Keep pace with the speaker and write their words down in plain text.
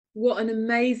What an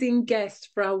amazing guest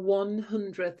for our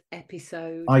 100th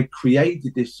episode. I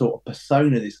created this sort of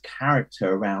persona, this character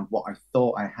around what I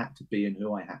thought I had to be and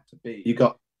who I had to be. You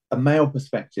got a male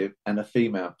perspective and a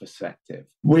female perspective.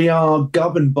 We are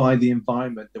governed by the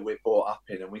environment that we're brought up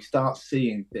in, and we start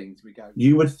seeing things. We go,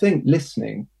 you would think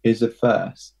listening is a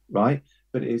first, right?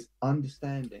 But it is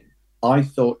understanding. I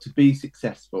thought to be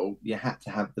successful, you had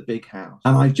to have the big house.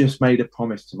 And I just made a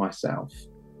promise to myself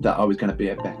that I was going to be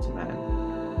a better man.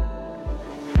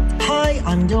 Hi,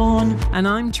 I'm Dawn. And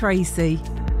I'm Tracy,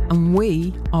 and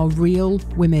we are Real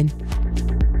Women.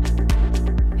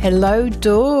 Hello,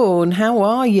 Dawn. How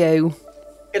are you?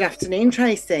 Good afternoon,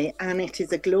 Tracy. And it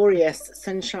is a glorious,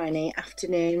 sunshiny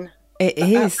afternoon. It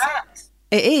is.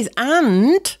 It is.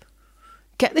 And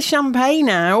get the champagne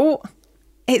out.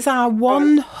 It's our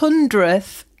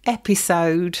 100th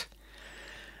episode.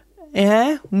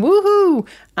 Yeah, woohoo!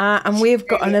 And we've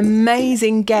got an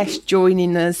amazing guest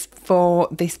joining us for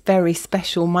this very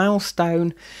special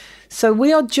milestone. So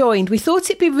we are joined. We thought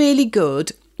it'd be really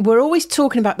good. We're always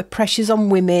talking about the pressures on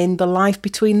women, the life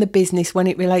between the business when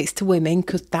it relates to women,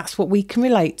 because that's what we can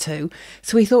relate to.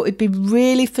 So we thought it'd be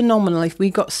really phenomenal if we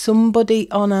got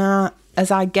somebody on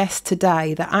as our guest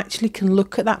today that actually can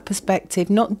look at that perspective,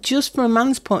 not just from a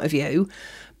man's point of view,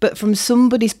 but from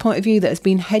somebody's point of view that has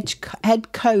been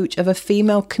head coach of a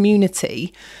female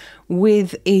community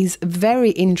with his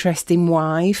very interesting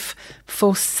wife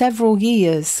for several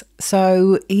years.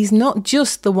 So he's not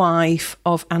just the wife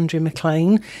of Andrew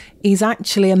McLean, he's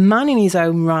actually a man in his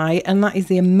own right, and that is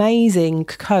the amazing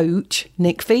coach,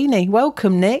 Nick Feeney.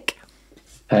 Welcome, Nick.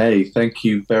 Hey, thank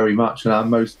you very much. And I'm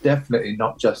most definitely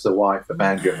not just the wife of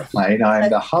Andrew McLean. I am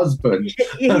the husband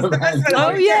of Andrew.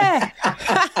 Oh, yeah.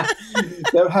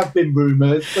 There have been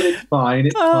rumours, but it's fine.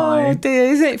 It's fine. Oh,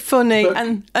 dear, isn't it funny? But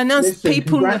and as listen,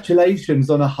 people... congratulations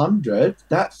on 100.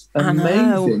 That's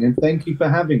amazing. And thank you for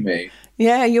having me.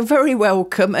 Yeah, you're very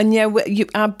welcome. And yeah,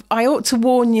 I ought to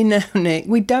warn you now, Nick,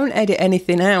 we don't edit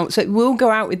anything out. So it will go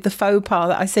out with the faux pas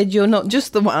that I said you're not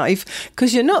just the wife,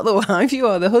 because you're not the wife, you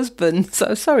are the husband.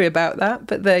 So sorry about that,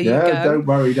 but there you go. Yeah, don't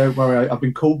worry. I've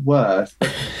been called worse.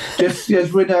 Just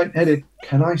as we don't edit,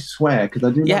 can I swear? Because I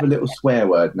do have a little swear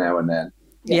word now and then.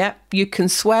 Yeah, you can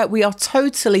swear. We are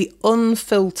totally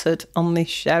unfiltered on this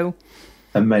show.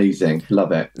 Amazing.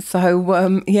 Love it.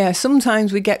 So,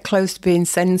 sometimes we get close to being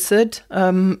censored.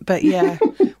 But yeah,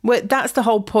 that's the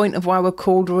whole point of why we're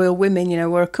called Real Women. You know,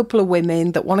 we're a couple of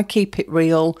women that want to keep it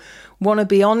real, want to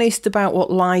be honest about what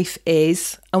life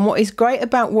is. And what is great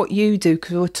about what you do,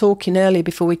 because we were talking earlier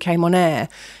before we came on air,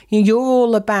 you're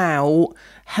all about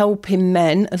helping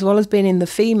men, as well as being in the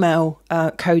female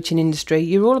coaching industry,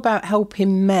 you're all about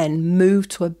helping men move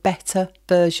to a better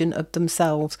version of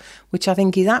themselves, which I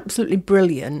think is absolutely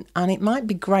brilliant. And it might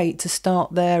be great to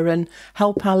start there and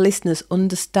help our listeners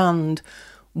understand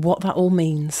what that all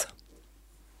means.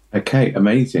 Okay,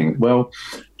 amazing. Well,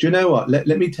 do you know what? Let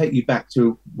me take you back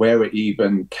to where it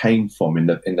even came from in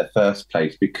the first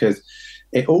place, because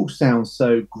it all sounds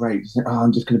so great.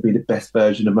 I'm just going to be the best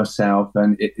version of myself,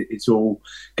 and it's all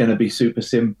going to be super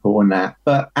simple and that.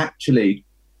 But actually,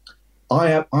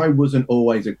 I wasn't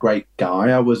always a great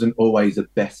guy. I wasn't always the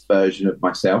best version of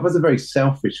myself. I was a very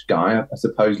selfish guy, I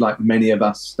suppose, like many of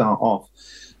us start off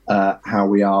how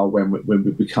we are when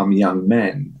we become young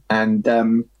men.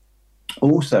 And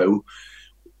also,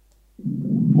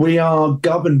 we are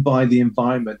governed by the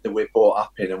environment that we're brought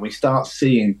up in, and we start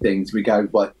seeing things. We go,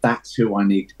 well, that's who I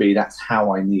need to be. That's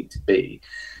how I need to be.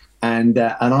 And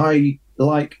I,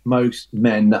 like most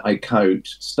men that I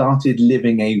coach, started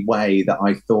living a way that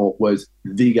I thought was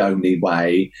the only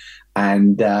way.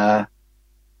 And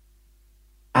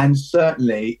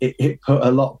certainly it put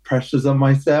a lot of pressures on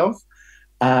myself.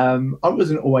 I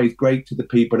wasn't always great to the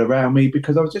people around me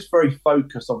because I was just very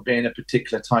focused on being a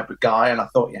particular type of guy, and I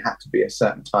thought you had to be a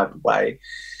certain type of way.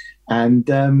 And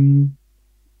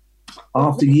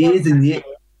after years and years,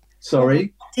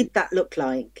 sorry? What did that look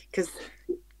like?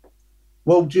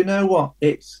 Well, do you know what?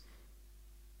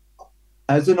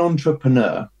 As an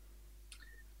entrepreneur,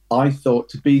 I thought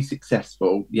to be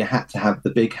successful, you had to have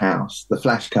the big house, the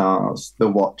flash cars, the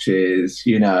watches,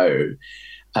 be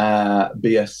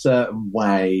a certain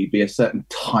way, be a certain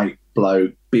type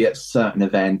bloke, be at certain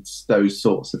events, those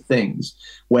sorts of things,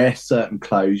 wear certain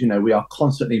clothes. We are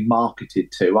constantly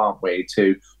marketed to, aren't we,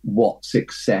 to what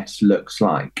success looks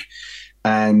like.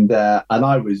 And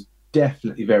I was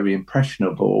definitely very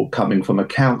impressionable coming from a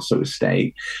council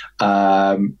estate.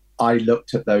 I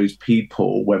looked at those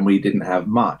people when we didn't have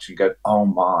much and go, oh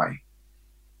my,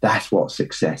 that's what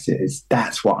success is.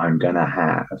 That's what I'm going to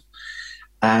have.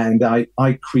 And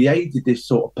I created this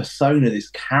sort of persona, this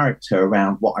character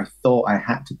around what I thought I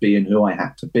had to be and who I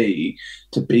had to be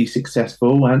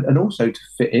successful and also to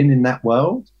fit in that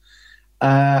world.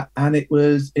 And it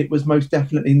was most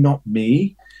definitely not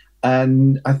me.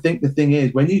 And I think the thing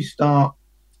is, when you start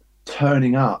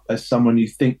turning up as someone you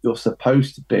think you're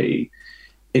supposed to be,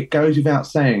 it goes without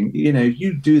saying,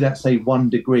 you do that, say 1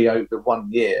 degree over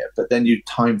 1 year, but then you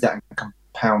times that and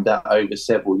compound that over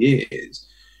several years,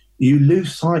 you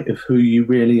lose sight of who you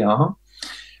really are.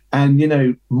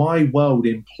 And, my world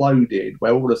imploded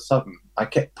where all of a sudden I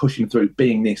kept pushing through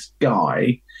being this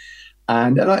guy.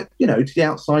 And I, to the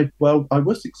outside world, I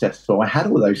was successful. I had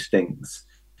all those things.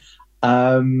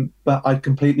 But I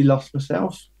completely lost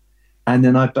myself. And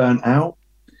then I burnt out.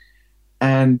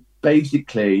 And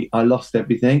basically, I lost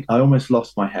everything. I almost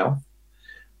lost my health.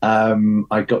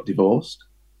 I got divorced.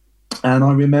 And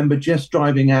I remember just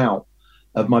driving out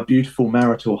of my beautiful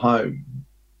marital home,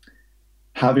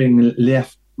 having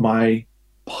left my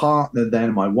partner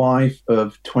then, my wife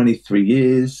of 23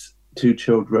 years, 2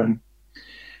 children.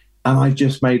 And I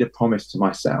just made a promise to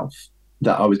myself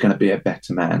that I was going to be a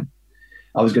better man.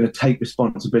 I was going to take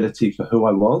responsibility for who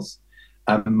I was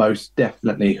and most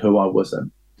definitely who I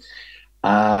wasn't,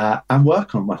 and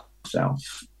work on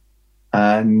myself.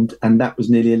 And that was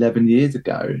nearly 11 years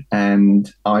ago. And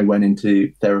I went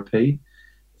into therapy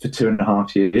for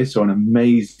 2.5 years. So an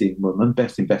amazing woman,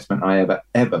 best investment I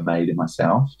ever made in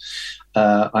myself.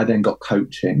 I then got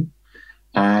coaching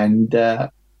and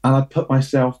I put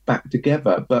myself back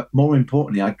together. But more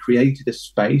importantly, I created a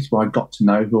space where I got to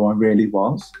know who I really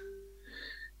was.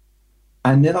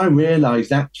 And then I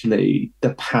realized actually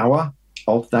the power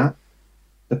of that,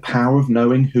 the power of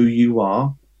knowing who you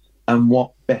are and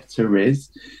what better is.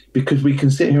 Because we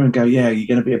can sit here and go, yeah, you're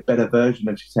going to be a better version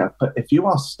of yourself. But if you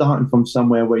are starting from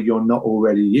somewhere where you're not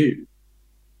already you,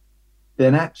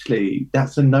 then actually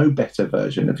that's a no better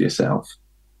version of yourself.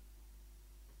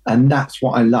 And that's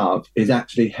what I love, is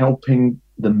actually helping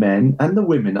the men and the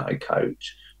women that I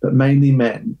coach, but mainly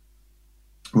men,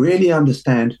 really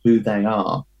understand who they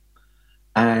are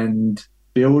and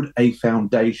build a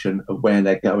foundation of where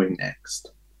they're going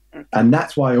next. And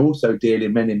that's why I also deal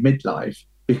in men in midlife,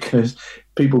 because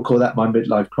people call that my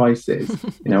midlife crisis.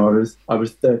 I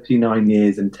was 39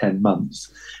 years and 10 months,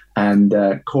 and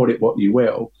call it what you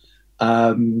will.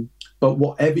 But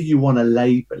whatever you want to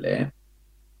label it,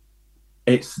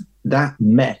 it's that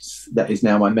mess that is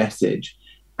now my message.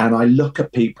 And I look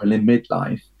at people in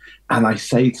midlife and I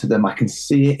say to them, I can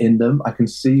see it in them. I can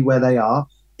see where they are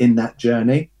in that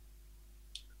journey.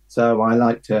 So I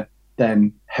like to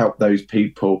then help those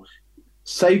people,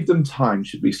 save them time,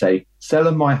 should we say, sell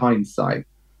them my hindsight.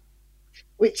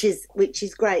 Which is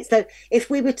great. So if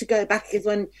we were to go back, is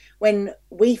when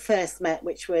we first met,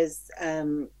 which was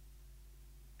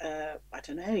I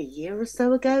don't know, a year or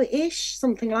so ago ish,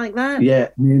 something like that. Yeah,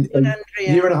 a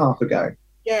year and a half ago.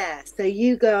 Yeah. So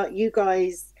you got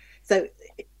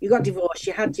divorced,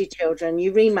 you had 2 children,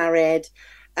 you remarried.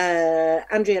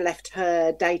 Andrea left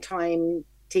her daytime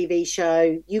TV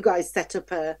show. You guys set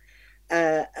up a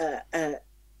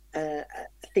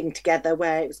thing together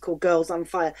where it was called Girls on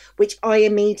Fire, which I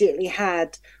immediately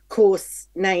had course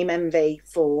name envy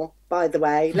for, by the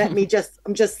way.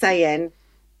 I'm just saying,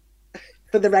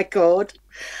 for the record.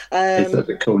 It's such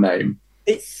a cool name.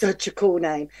 It's such a cool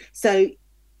name. So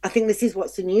I think this is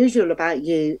what's unusual about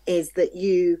you, is that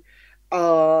you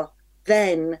are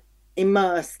then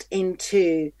immersed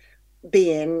into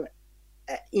being,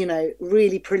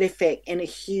 really prolific in a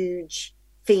huge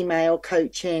female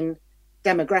coaching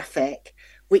demographic,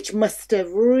 which must have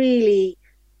really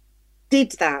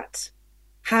did that.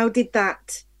 How did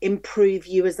that improve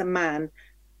you as a man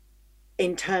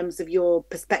in terms of your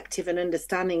perspective and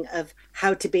understanding of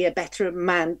how to be a better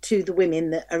man to the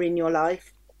women that are in your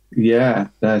life? Yeah,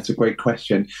 that's a great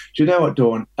question. Do you know what,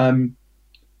 Dawn?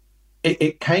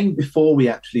 It came before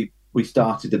we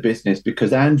started the business,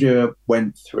 because Andrea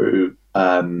went through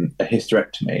a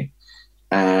hysterectomy,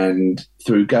 and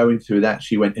through going through that,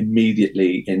 she went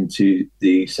immediately into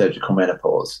the surgical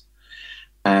menopause.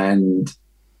 And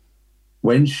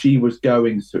when she was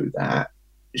going through that,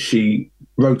 she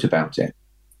wrote about it,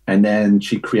 and then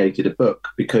she created a book,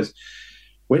 because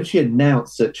when she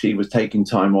announced that she was taking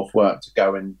time off work to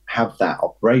go and have that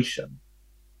operation,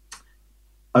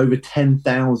 over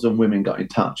 10,000 women got in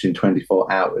touch in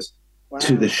 24 hours. Wow.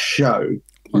 To the show,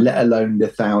 let alone the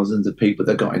thousands of people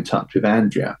that got in touch with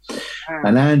Andrea. Wow.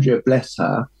 And Andrea, bless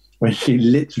her, when she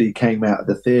literally came out of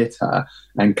the theatre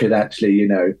and could actually,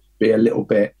 be a little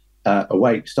bit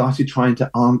awake, started trying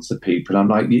to answer people. I'm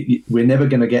like, we're never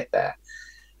going to get there.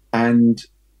 And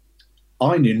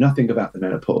I knew nothing about the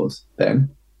menopause then.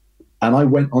 And I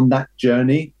went on that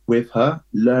journey with her,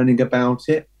 learning about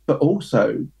it, but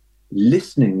also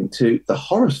listening to the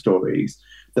horror stories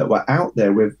that were out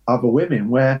there with other women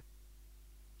where,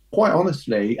 quite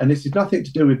honestly, and this is nothing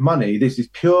to do with money, this is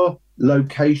pure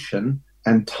location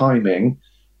and timing.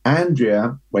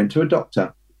 Andrea went to a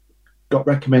doctor, got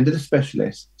recommended a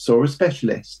specialist, saw a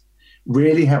specialist,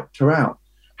 really helped her out,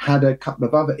 had a couple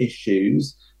of other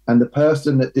issues, and the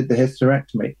person that did the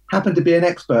hysterectomy happened to be an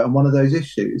expert on one of those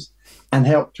issues and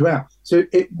helped her out. So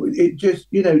it just,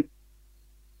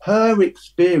 her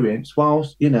experience,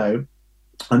 whilst,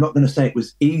 I'm not going to say it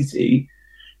was easy,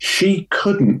 she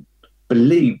couldn't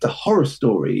believe the horror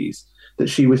stories that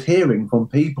she was hearing from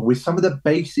people with some of the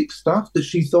basic stuff that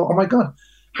she thought, oh my God,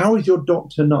 how is your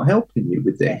doctor not helping you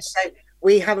with this? So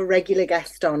we have a regular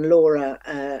guest on, Laura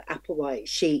Applewhite.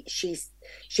 She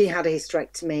had a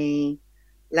hysterectomy,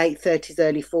 late 30s,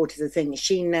 early 40s, I think.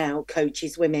 She now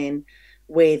coaches women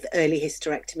with early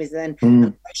hysterectomies.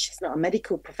 And she's not a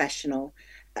medical professional.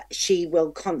 She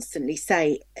will constantly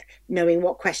say, knowing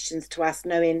what questions to ask,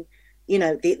 knowing,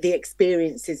 the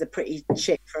experiences are pretty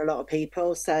shit for a lot of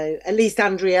people. So at least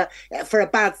Andrea, for a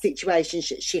bad situation,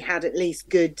 she had at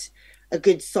least a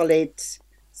good solid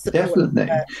support. Definitely.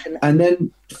 And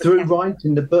then through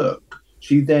writing the book,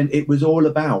 it was all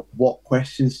about what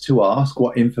questions to ask,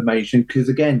 what information, because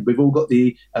again, we've all got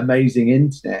the amazing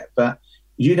internet, but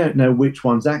you don't know which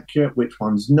one's accurate, which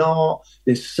one's not.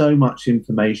 There's so much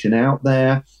information out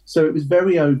there. So it was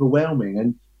very overwhelming.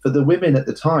 And for the women at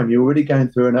the time, you're already going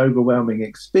through an overwhelming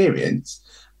experience.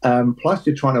 Plus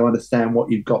you're trying to understand what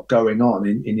you've got going on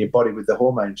in your body with the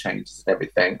hormone changes and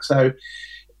everything. So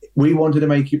we wanted to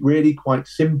make it really quite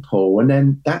simple. And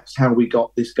then that's how we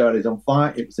got This Girl Is on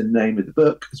Fire. It was the name of the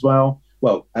book as well.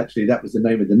 Well, actually, that was the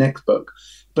name of the next book.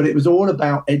 But it was all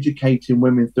about educating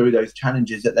women through those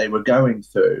challenges that they were going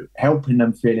through, helping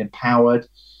them feel empowered,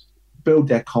 build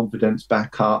their confidence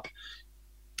back up.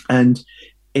 And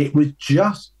it was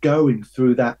just going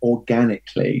through that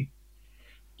organically,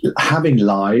 having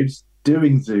lives,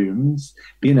 doing Zooms,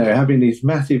 having these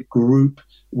massive group,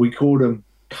 we call them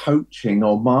coaching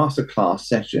or masterclass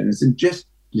sessions, and just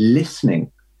listening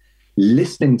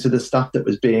to the stuff that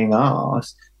was being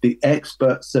asked, the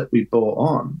experts that we brought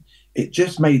on. It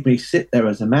just made me sit there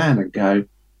as a man and go,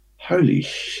 holy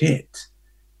shit,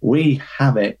 we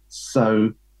have it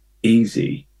so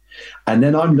easy. And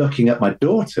then I'm looking at my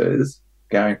daughters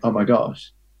going, oh my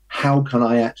gosh, how can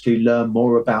I actually learn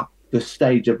more about the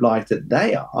stage of life that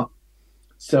they are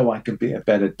so I can be a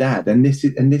better dad? And this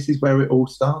is where it all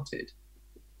started.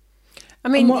 I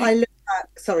mean, and what I look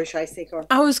at, sorry, Tracy, go on.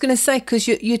 I was going to say, because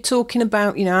you're talking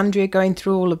about, Andrea going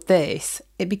through all of this,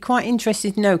 it'd be quite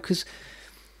interesting to know, because,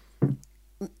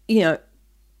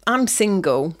 I'm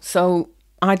single, so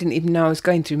I didn't even know I was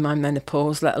going through my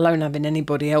menopause, let alone having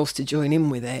anybody else to join in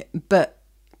with it. But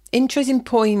interesting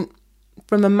point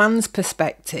from a man's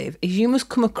perspective is you must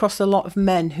come across a lot of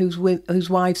men whose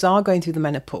wives are going through the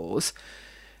menopause.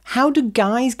 How do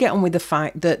guys get on with the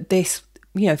fact that this,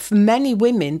 for many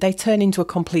women, they turn into a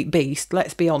complete beast.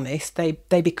 Let's be honest,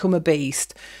 they become a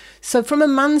beast. So from a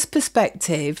man's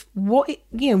perspective, what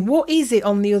is it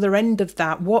on the other end of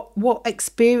that? What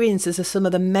experiences are some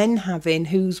of the men having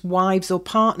whose wives or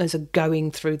partners are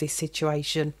going through this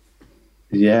situation?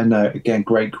 Yeah, no, again,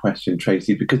 great question,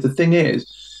 Tracy, because the thing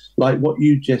is, like what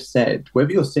you just said,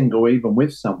 whether you're single or even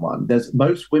with someone,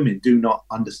 most women do not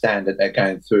understand that they're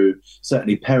going through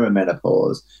certainly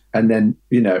perimenopause and then,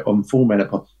 on full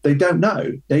menopause. They don't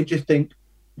know. They just think,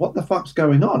 what the fuck's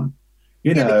going on?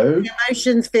 The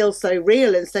emotions feel so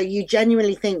real, and so you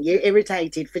genuinely think you're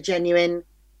irritated for genuine.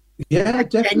 Yeah,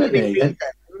 definitely.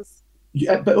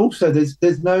 But also,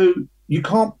 there's no, you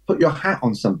can't put your hat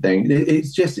on something.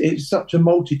 It's such a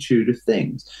multitude of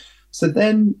things. So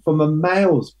then from a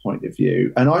male's point of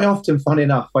view, and I often, funny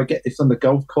enough, I get this on the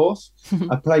golf course.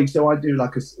 I do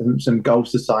like some golf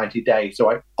society day.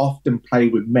 So I often play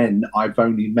with men I've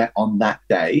only met on that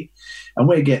day. And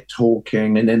we get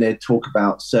talking, and then they talk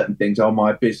about certain things on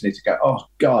my business. Go, oh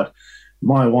God,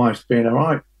 my wife's been a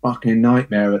right fucking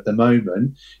nightmare at the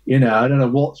moment. I don't know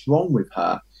what's wrong with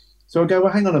her. So I go,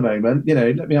 well, hang on a moment,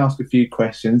 let me ask a few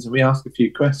questions. And we ask a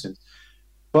few questions.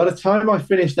 By the time I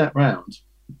finish that round,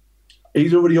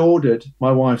 he's already ordered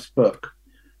my wife's book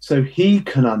so he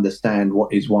can understand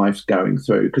what his wife's going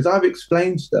through. Because I've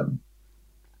explained to them,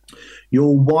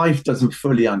 your wife doesn't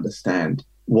fully understand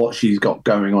what she's got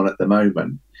going on at the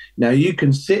moment. Now, you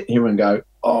can sit here and go,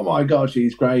 oh my God,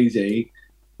 she's crazy.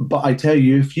 But I tell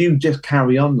you, if you just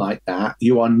carry on like that,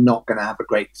 you are not going to have a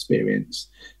great experience.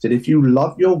 So if you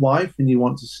love your wife and you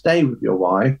want to stay with your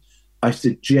wife, I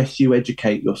suggest you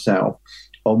educate yourself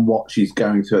on what she's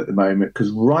going through at the moment,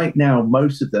 because right now,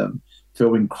 most of them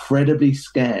feel incredibly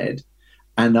scared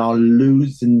and are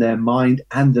losing their mind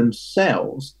and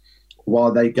themselves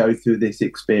while they go through this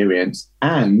experience,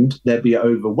 and they'll be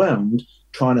overwhelmed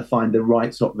trying to find the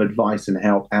right sort of advice and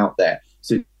help out there.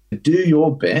 So do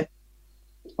your bit,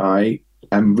 right,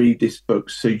 and read this book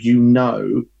so you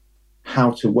know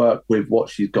how to work with what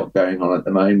she's got going on at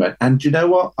the moment. And you know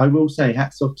what? I will say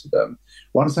hats off to them.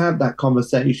 Once I had that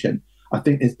conversation, I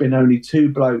think there's been only 2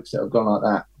 blokes that have gone like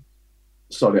that.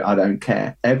 Sorry, I don't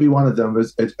care. Every one of them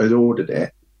has ordered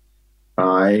it,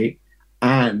 right?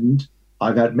 And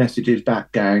I've had messages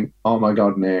back going, oh my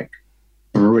God, Nick,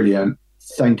 brilliant.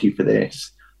 Thank you for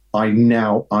this. I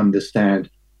now understand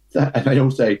that. And they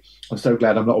all say, I'm so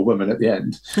glad I'm not a woman at the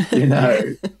end, you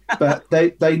know. But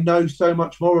they know so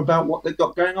much more about what they've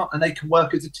got going on, and they can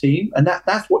work as a team. And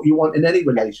that's what you want in any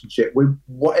relationship with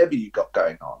whatever you've got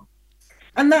going on.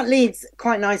 And that leads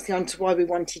quite nicely on to why we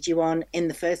wanted you on in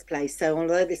the first place. So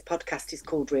although this podcast is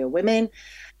called Real Women,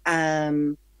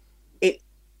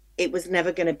 it was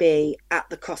never going to be at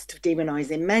the cost of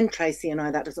demonising men. Tracy and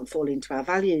I, that doesn't fall into our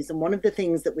values. And one of the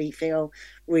things that we feel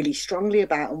really strongly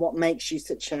about, and what makes you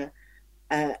such a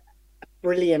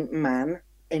brilliant man,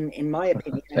 in my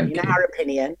opinion, in our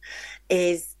opinion,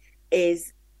 is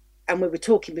and we were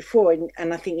talking before,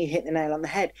 and I think you hit the nail on the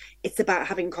head. It's about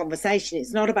having conversation.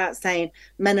 It's not about saying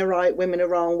men are right, women are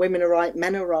wrong, women are right,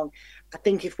 men are wrong. I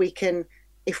think if we can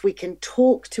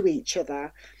talk to each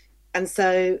other, and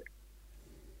so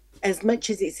as much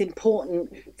as it's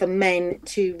important for men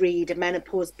to read a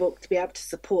menopause book to be able to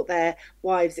support their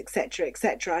wives, etc.,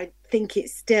 I think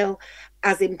it's still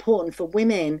as important for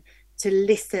women to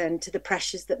listen to the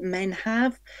pressures that men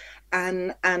have,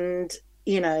 and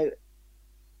you know,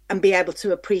 and be able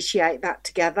to appreciate that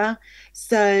together.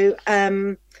 So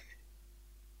I'd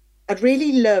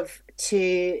really love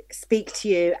to speak to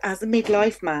you as a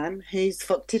midlife man who's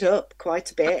fucked it up quite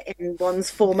a bit in one's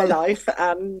former life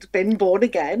and been born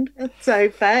again. So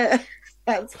fair.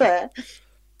 That's fair.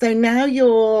 So now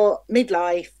you're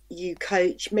midlife, you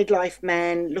coach midlife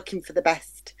men looking for the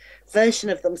best version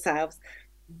of themselves.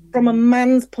 From a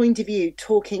man's point of view,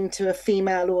 talking to a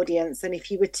female audience, and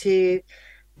if you were to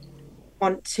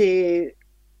want to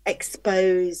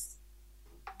expose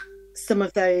some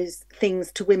of those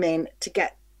things to women to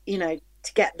get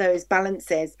those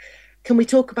balances, can we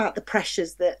talk about the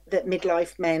pressures that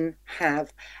midlife men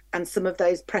have, and some of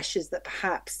those pressures that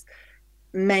perhaps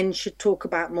men should talk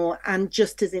about more, and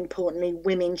just as importantly,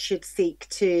 women should seek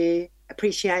to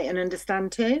appreciate and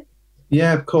understand too?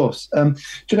 Yeah, of course. Do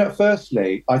you know,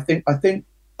 firstly, I think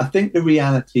the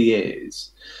reality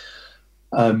is,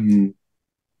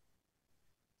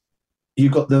 you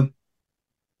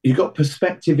got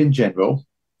perspective in general,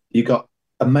 you got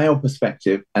a male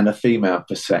perspective and a female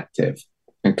perspective.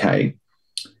 Okay,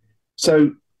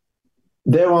 so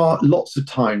there are lots of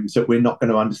times that we're not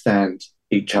going to understand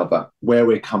each other, where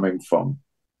we're coming from.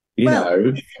 You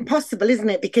know, it's impossible, isn't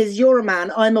it? Because you're a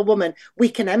man, I'm a woman. We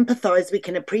can empathise, we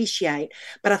can appreciate,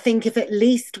 but I think if at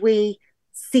least we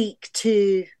seek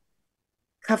to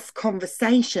have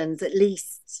conversations, at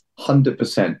least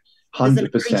 100%.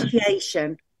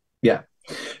 Appreciation. Yeah.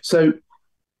 So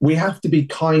we have to be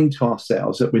kind to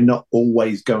ourselves, that we're not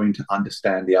always going to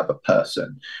understand the other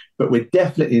person, but we're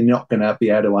definitely not going to be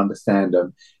able to understand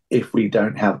them if we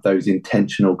don't have those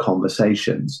intentional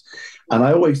conversations. And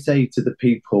I always say to the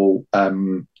people,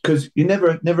 because you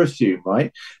never assume,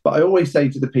 right? But I always say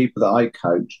to the people that I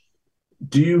coach,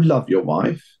 do you love your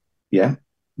wife? Yeah.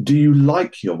 Do you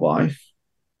like your wife?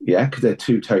 Yeah, because they're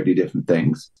 2 totally different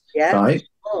things. Yeah. Right.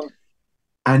 Sure.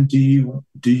 And do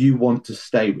you want to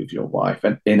stay with your wife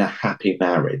and in a happy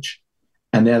marriage?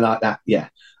 And they're like that. Yeah.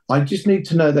 I just need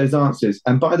to know those answers.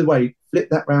 And by the way, flip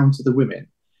that round to the women.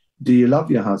 Do you love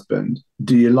your husband?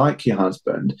 Do you like your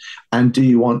husband? And do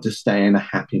you want to stay in a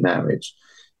happy marriage?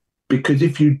 Because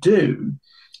if you do,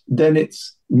 then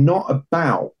it's not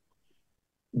about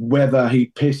whether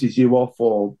he pisses you off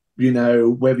or, you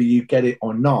know, whether you get it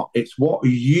or not. It's what are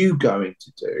you going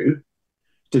to do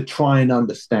to try and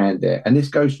understand it? And this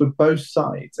goes for both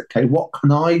sides. Okay, what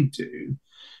can I do?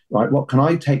 Right, what can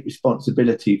I take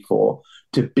responsibility for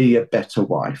to be a better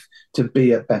wife, to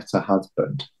be a better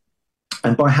husband?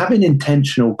 And by having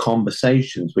intentional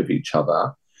conversations with each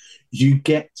other, you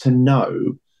get to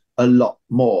know a lot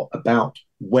more about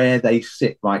where they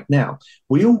sit right now.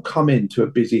 We all come into a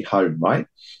busy home, right?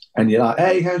 And you're like,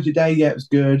 hey, how's your day? Yeah, it was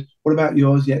good. What about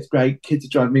yours? Yeah, it's great. Kids are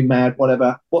driving me mad,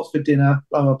 whatever. What's for dinner?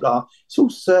 Blah, blah, blah. It's all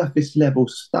surface level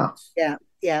stuff. Yeah,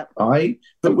 yeah. Right?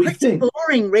 But we think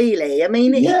boring, really. I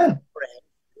mean, yeah.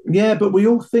 Yeah, but we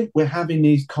all think we're having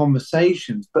these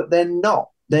conversations, but they're not.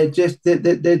 They're just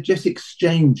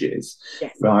exchanges,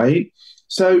 Yes. right?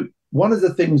 So one of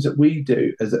the things that we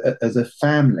do as a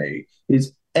family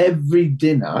is every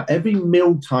dinner, every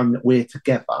meal time that we're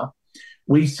together,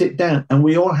 we sit down and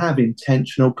we all have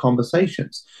intentional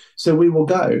conversations. So we will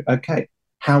go, okay,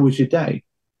 how was your day?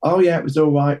 Oh yeah, it was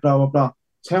all right, blah, blah, blah.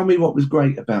 Tell me what was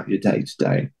great about your day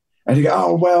today. And you go,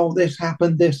 oh, well, this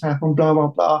happened, blah, blah,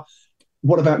 blah.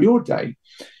 What about your day?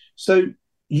 So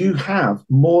you have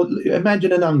more,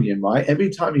 imagine an onion, right? Every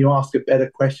time you ask a better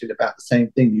question about the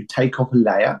same thing, you take off a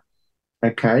layer,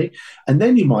 okay? And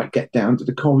then you might get down to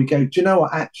the core. We go, do you know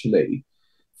what? Actually,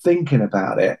 thinking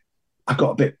about it, I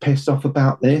got a bit pissed off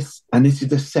about this. And this is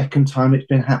the second time it's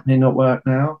been happening at work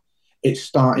now. It's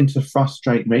starting to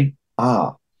frustrate me.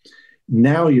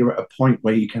 Now you're at a point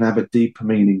where you can have a deeper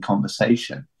meaning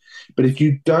conversation. But if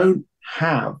you don't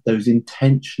have those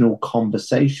intentional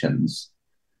conversations,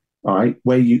 right,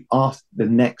 where you ask the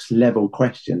next level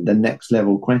question,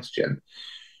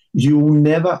 you will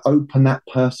never open that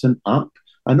person up.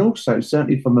 And also,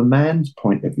 certainly from a man's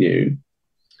point of view,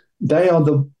 they are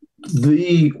the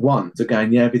ones that are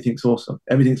going, yeah, everything's awesome,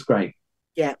 everything's great,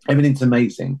 Yeah. everything's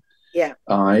amazing. Yeah.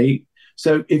 All right.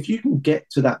 So if you can get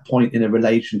to that point in a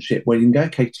relationship where you can go,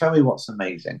 okay, tell me what's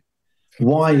amazing.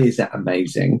 Why is that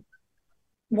amazing?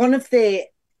 One of the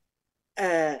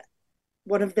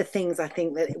things I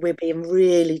think that we're being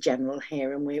really general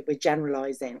here, and we're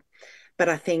generalizing, but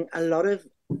I think a lot of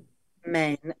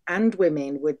men and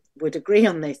women would agree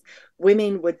on this.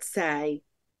 Women would say,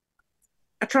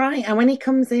 I try, and when he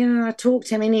comes in and I talk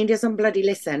to him and he doesn't bloody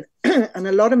listen. And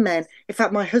a lot of men, in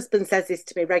fact, my husband says this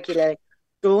to me regularly,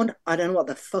 Dawn, I don't know what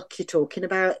the fuck you're talking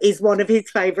about, is one of his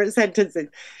favourite sentences.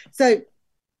 So,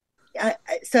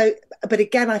 but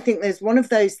again, I think there's one of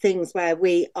those things where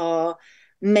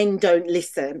men don't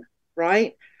listen,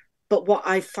 right? But what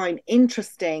I find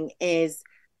interesting is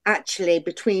actually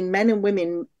between men and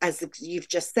women, as you've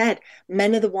just said,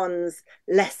 men are the ones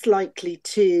less likely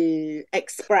to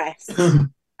express.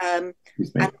 And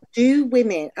do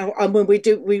women, and when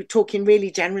we're talking really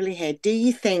generally here, do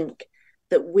you think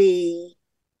that we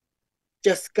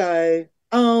just go,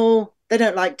 oh, they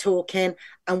don't like talking,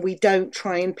 and we don't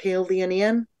try and peel the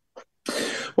onion?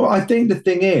 Well, I think the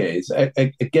thing is,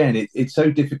 again, it's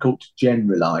so difficult to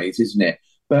generalize, isn't it?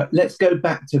 But let's go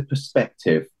back to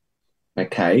perspective.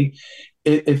 Okay.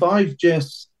 If I've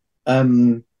just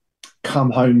come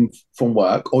home from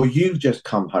work, or you've just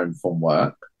come home from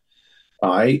work,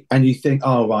 right, and you think,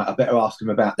 oh, right, I better ask them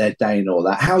about their day and all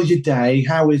that. How's your day?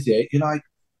 How is it? You're like,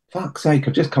 fuck's sake,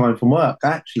 I've just come home from work.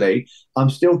 Actually, I'm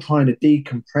still trying to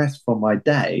decompress from my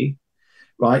day.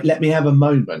 Right, let me have a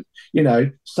moment.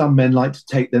 Some men like to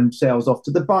take themselves off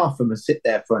to the bathroom and sit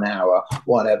there for an hour,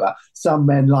 whatever. Some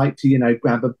men like to,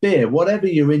 grab a beer, whatever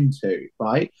you're into,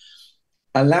 right?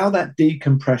 Allow that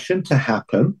decompression to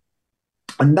happen.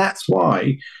 And that's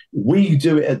why we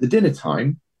do it at the dinner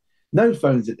time. No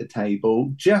phones at the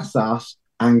table, just us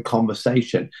and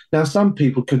conversation. Now, some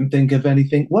people couldn't think of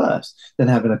anything worse than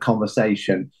having a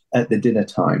conversation at the dinner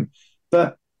time.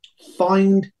 But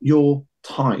find your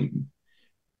time.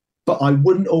 But I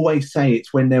wouldn't always say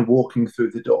it's when they're walking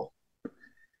through the door,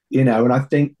 and I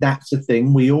think that's the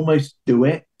thing. We almost do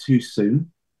it too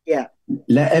soon. Yeah.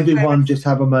 Let everyone just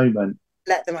have a moment.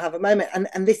 Let them have a moment.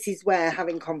 And this is where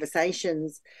having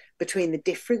conversations between the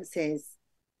differences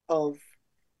of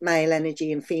male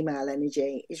energy and female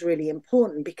energy is really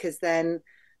important, because then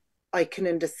I can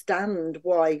understand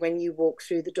why when you walk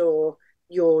through the door,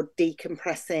 you're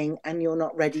decompressing and you're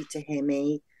not ready to hear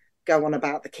me go on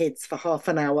about the kids for half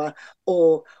an hour,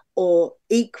 or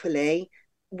equally,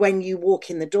 when you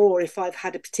walk in the door, if I've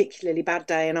had a particularly bad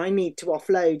day and I need to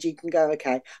offload, you can go,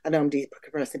 okay, I know I'm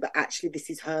decompressing, but actually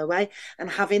this is her way. And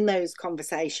having those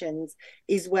conversations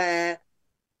is where,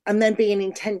 and then being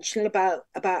intentional about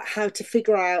how to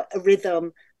figure out a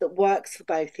rhythm that works for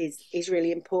both is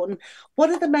really important. What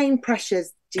are the main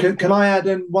pressures? Can I add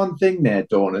in one thing there,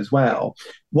 Dawn, as well?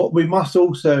 What we must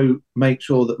also make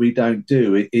sure that we don't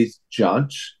do is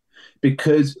judge.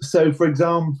 Because, so for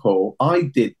example, I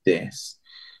did this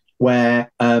where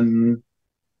my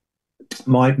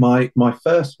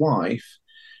first wife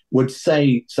would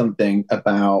say something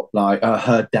about like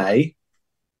her day,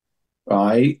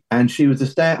 right? And she was a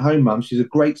stay-at-home mum. She's a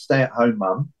great stay-at-home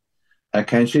mum.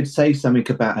 Okay, and she'd say something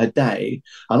about her day,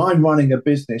 and I'm running a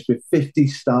business with 50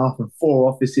 staff and 4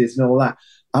 offices and all that.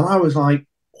 And I was like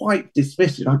quite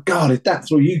dismissive. Like, God, if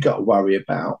that's all you got to worry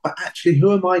about. But actually,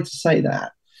 who am I to say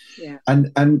that? Yeah.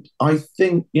 And I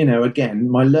think,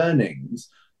 again, my learnings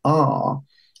are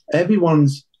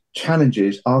everyone's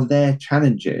challenges are their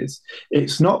challenges.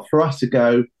 It's not for us to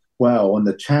go, well, on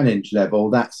the challenge level,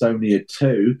 that's only a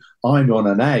 2. I'm on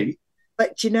an 8.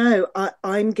 But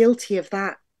I'm guilty of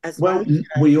that as well. Well,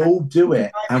 we all do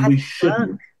it, and we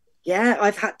shouldn't. Yeah,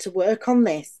 I've had to work on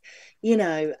this.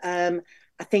 I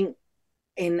think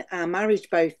in our marriage,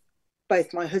 both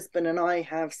my husband and I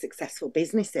have successful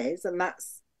businesses, and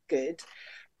that's good.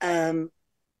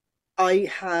 I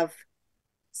have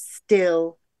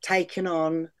still taken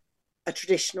on a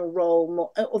traditional role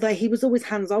more, although he was always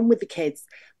hands-on with the kids,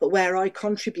 but where I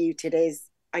contributed is,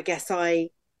 I guess I'm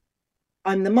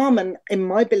the mum, and in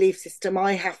my belief system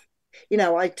I've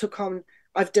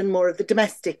done more of the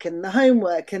domestic and the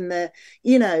homework and the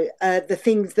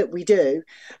things that we do,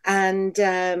 and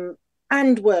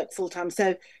work full-time.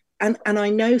 So and I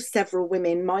know several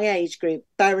women my age group,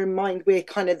 bear in mind we're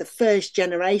kind of the first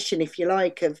generation, if you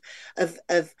like, of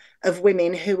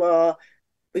women who are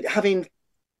having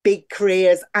big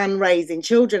careers and raising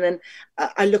children. And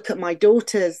I look at my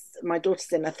daughter's in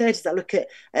their 30s, I look at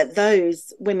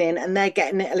those women, and they're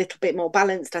getting it a little bit more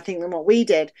balanced, I think, than what we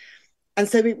did. And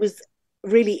so it was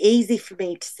really easy for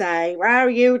me to say, well,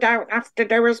 you don't have to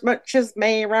do as much as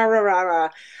me, rah, rah, rah, rah.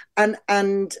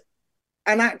 And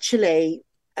actually,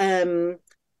 we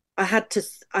had to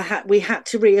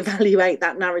reevaluate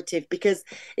that narrative, because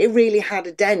it really had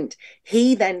a dent.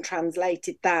 He then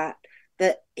translated that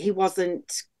he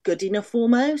wasn't good enough,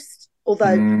 almost.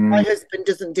 Although my husband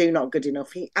doesn't do not good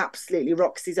enough. He absolutely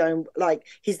rocks his own, like,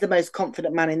 he's the most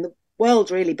confident man in the world,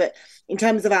 really. But in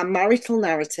terms of our marital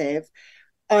narrative,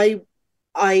 if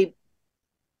I'd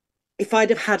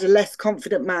have had a less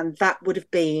confident man, that would have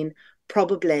been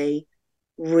probably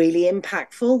really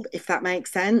impactful, if that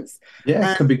makes sense.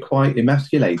 Yeah, it can be quite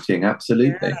emasculating,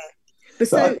 absolutely. Yeah. But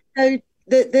so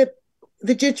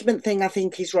the judgment thing, I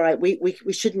think, is right. We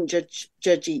shouldn't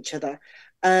judge each other.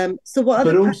 So what?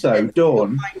 But also,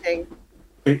 Dawn,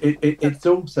 it's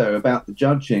also about the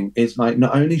judging. It's like,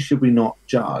 not only should we not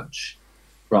judge,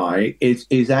 right?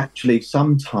 Is actually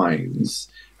sometimes,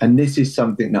 and this is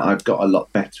something that I've got a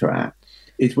lot better at,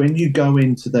 is when you go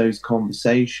into those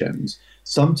conversations,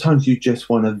 sometimes you just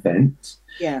want to vent.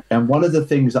 Yeah. And one of the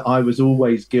things that I was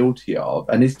always guilty of,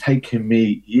 and it's taken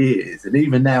me years, and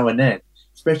even now and then,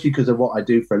 especially because of what I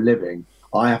do for a living,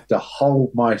 I have to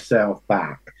hold myself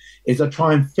back, is I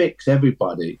try and fix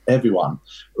everyone,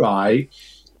 right?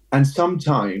 And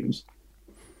sometimes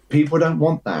people don't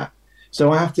want that.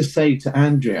 So I have to say to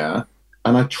Andrea,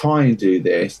 and I try and do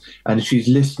this, and she's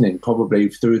listening probably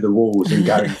through the walls and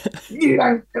going, you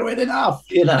don't do it enough,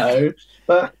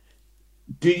 but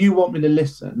do you want me to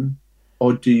listen,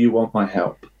 or do you want my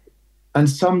help? And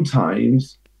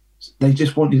sometimes they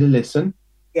just want you to listen.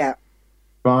 Yeah.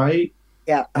 Right?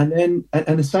 Yeah. And then,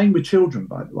 and the same with children,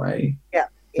 by the way. Yeah.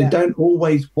 They don't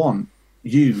always want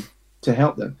you to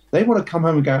help them. They want to come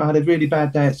home and go, I had a really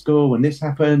bad day at school, and this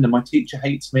happened, and my teacher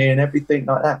hates me, and everything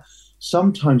like that.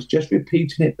 Sometimes just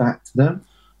repeating it back to them,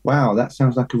 wow, that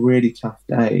sounds like a really tough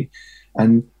day.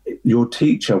 And your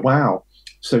teacher, wow,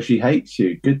 so she hates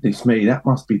you. Goodness me, that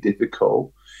must be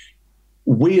difficult.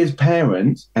 We as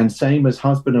parents, and same as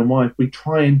husband and wife, we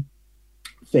try and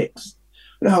fix.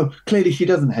 No, clearly she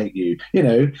doesn't hate you.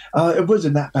 It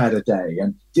wasn't that bad a day.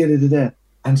 And da-da-da-da.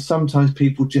 And sometimes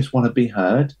people just want to be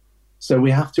heard. So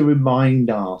we have to remind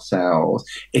ourselves,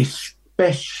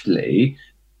 especially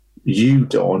you,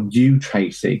 Dawn, you,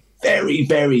 Tracy, very,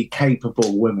 very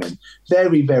capable women,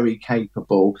 very, very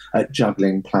capable at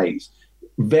juggling plates,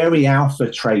 very alpha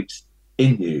traits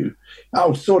in you.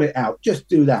 Oh, sort it out. Just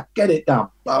do that. Get it done.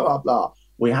 Blah, blah, blah.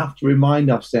 We have to remind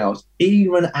ourselves,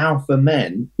 even alpha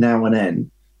men now and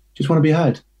then just want to be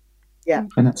heard. Yeah.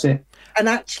 And that's it. And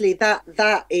actually that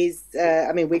is,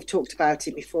 we've talked about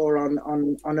it before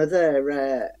on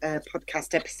other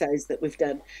podcast episodes that we've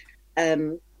done.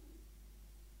 From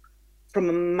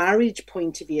a marriage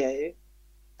point of view,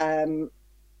 my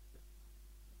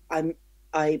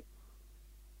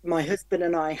husband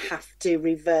and I have to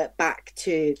revert back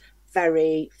to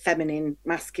very feminine,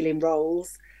 masculine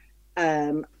roles.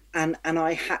 And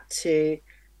I had to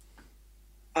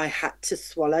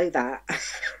swallow that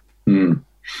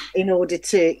in order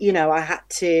to, I had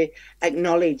to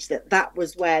acknowledge that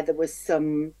was where there was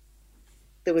some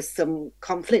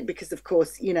conflict, because of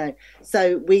course,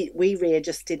 so we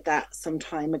readjusted that some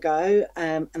time ago,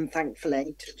 and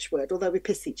thankfully, touch wood, although we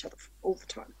piss each other all the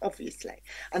time, obviously,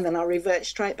 and then I revert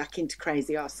straight back into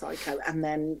crazy arse psycho and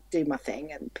then do my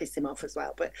thing and piss him off as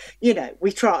well. But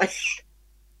we try.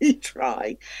 We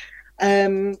try.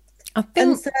 I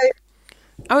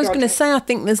was going to say, I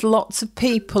think there's lots of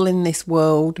people in this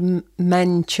world,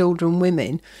 men, children,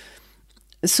 women,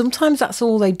 sometimes that's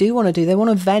all they do want to do. They want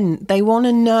to vent. They want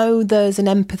to know there's an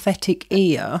empathetic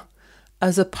ear,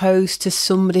 as opposed to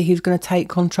somebody who's going to take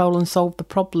control and solve the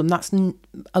problem.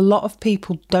 A lot of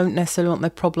people don't necessarily want their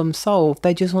problem solved.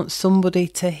 They just want somebody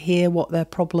to hear what their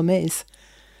problem is.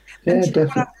 Yeah, and definitely.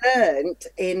 What I've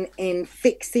learned in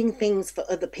fixing things for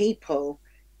other people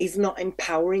is not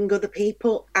empowering other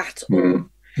people at all,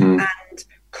 and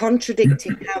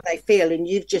contradicting how they feel. And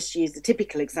you've just used a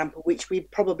typical example, which we've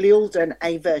probably all done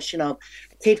a version of.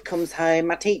 A kid comes home,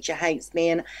 my teacher hates me,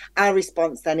 and our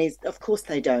response then is, of course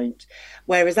they don't.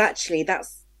 Whereas actually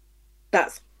that's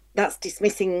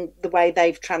dismissing the way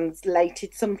they've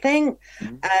translated something.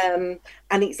 And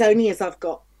it's only as I've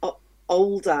got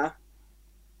older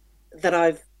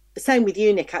that same with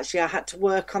you, Nick, actually, I had to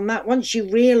work on that. Once you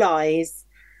realise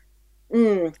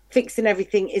fixing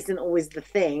everything isn't always the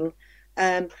thing.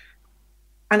 And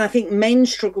I think men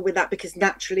struggle with that because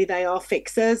naturally they are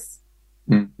fixers.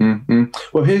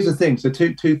 Well, here's the thing. So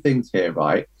two things here,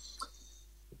 right?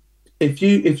 If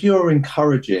you're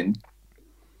encouraging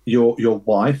your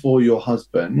wife or your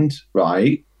husband,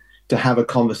 right, to have a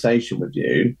conversation with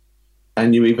you,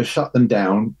 and you either shut them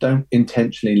down, don't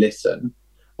intentionally listen,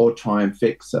 or try and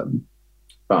fix them,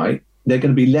 right, they're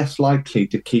going to be less likely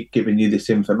to keep giving you this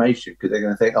information, because they're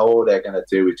going to think, oh, all they're going to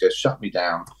do is just shut me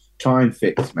down, try and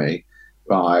fix me,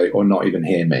 right, or not even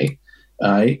hear me,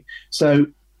 right? So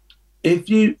it's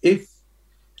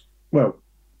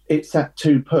that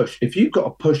two push. If you've got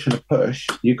a push and a push,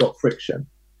 you've got friction,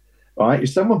 right? If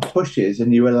someone pushes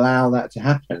and you allow that to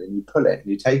happen and you pull it and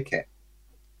you take it,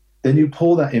 then you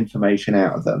pull that information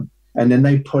out of them and then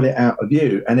they pull it out of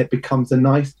you, and it becomes a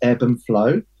nice ebb and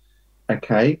flow,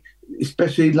 okay?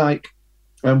 Especially like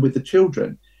with the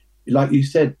children. Like you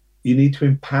said, you need to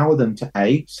empower them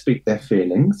to speak their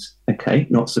feelings, okay,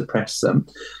 not suppress them.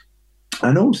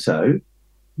 And also,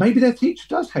 maybe their teacher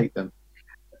does hate them,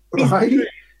 right?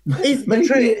 Maybe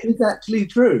it is actually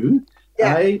true,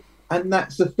 right? And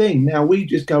that's the thing. Now we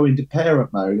just go into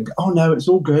parent mode and go, oh no, it's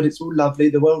all good, it's all lovely,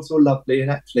 the world's all lovely,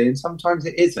 and sometimes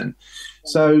it isn't.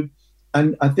 So,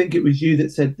 and I think it was you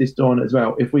that said this, Dawn, as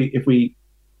well. If we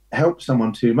help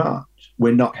someone too much,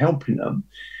 we're not helping them,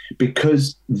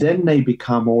 because then they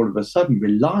become all of a sudden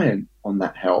reliant on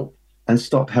that help and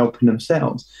stop helping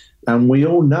themselves. And we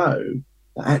all know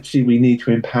that actually we need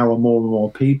to empower more and more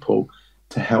people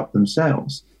to help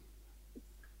themselves.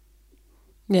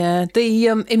 Yeah,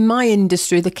 in my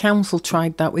industry, the council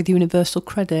tried that with universal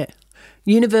credit.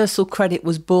 Universal credit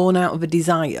was born out of a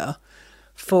desire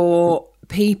for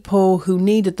people who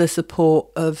needed the support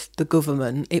of the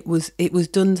government. It was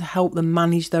done to help them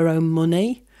manage their own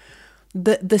money.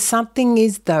 The sad thing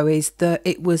is, though, is that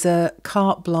it was a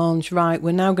carte blanche, right?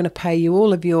 We're now going to pay you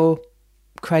all of your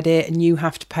credit and you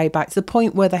have to pay back, to the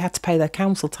point where they had to pay their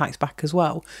council tax back as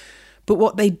well. But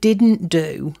what they didn't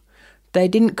do, they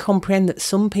didn't comprehend that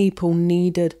some people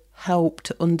needed help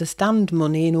to understand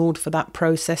money in order for that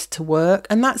process to work.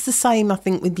 And that's the same, I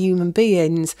think, with human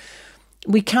beings.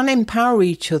 We can empower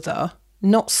each other,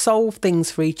 not solve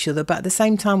things for each other, but at the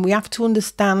same time, we have to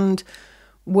understand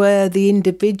where the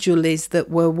individual is that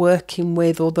we're working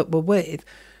with or that we're with.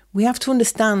 We have to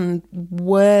understand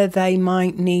where they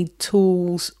might need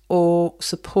tools or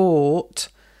support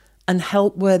and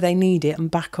help where they need it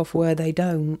and back off where they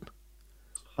don't.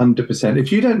 100%.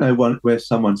 If you don't know where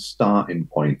someone's starting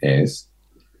point is,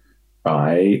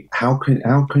 right, how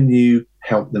can you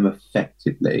help them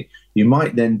effectively? You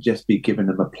might then just be giving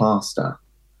them a plaster,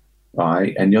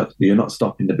 right, and you're not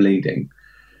stopping the bleeding.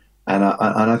 And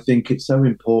I think it's so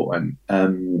important.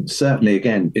 Certainly,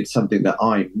 again, it's something that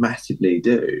I massively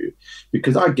do,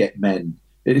 because I get men,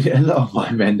 a lot of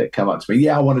my men that come up to me,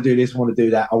 yeah, I want to do this, I want to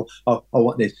do that, I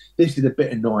want this. This is a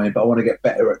bit annoying, but I want to get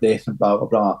better at this, and blah, blah,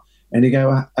 blah. And you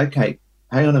go, okay,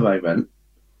 hang on a moment.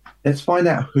 Let's find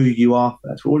out who you are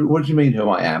first. What do you mean who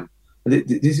I am?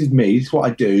 This is me. This is what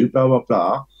I do, blah, blah,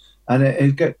 blah.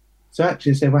 And so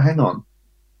actually say, well, hang on.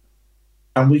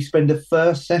 And we spend the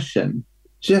first session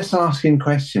just asking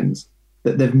questions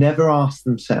that they've never asked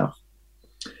themselves.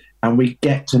 And we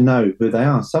get to know who they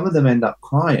are. Some of them end up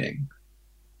crying,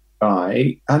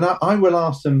 right? And I will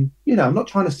ask them, I'm not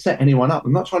trying to set anyone up.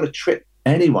 I'm not trying to trip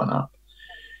anyone up.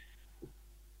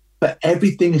 But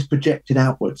everything is projected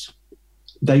outwards.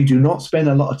 They do not spend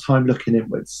a lot of time looking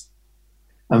inwards.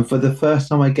 And for the first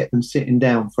time, I get them sitting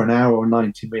down for an hour or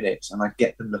 90 minutes, and I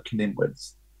get them looking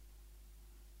inwards.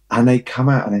 And they come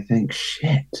out and they think,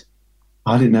 shit,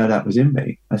 I didn't know that was in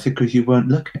me. I said, because you weren't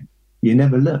looking. You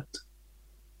never looked.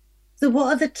 So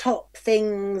what are the top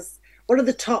things? What are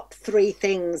the top three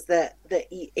things that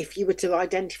if you were to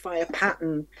identify a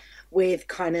pattern with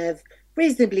kind of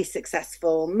reasonably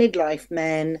successful midlife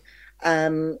men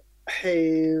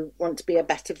who want to be a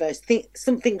better version.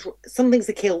 Something's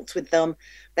a kilt with them.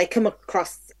 They come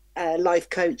across life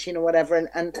coaching or whatever,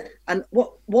 and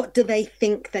what do they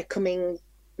think they're coming?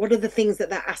 What are the things that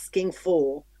they're asking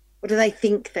for? What do they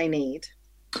think they need?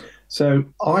 So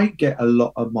I get a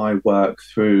lot of my work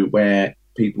through where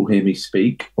people hear me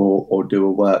speak or do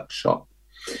a workshop,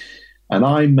 and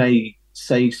I may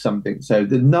say something. So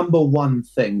the number one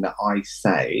thing that I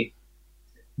say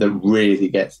that really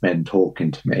gets men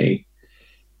talking to me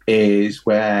is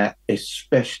where,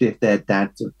 especially if they're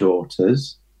dads of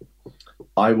daughters,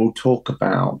 I will talk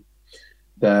about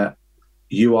that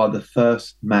you are the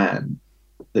first man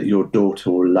that your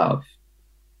daughter will love,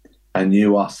 and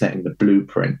you are setting the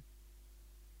blueprint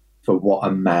for what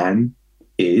a man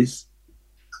is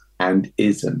and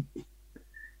isn't.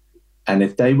 And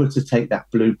if they were to take that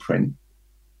blueprint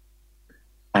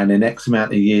and in X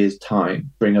amount of years'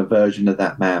 time bring a version of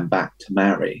that man back to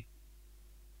marry,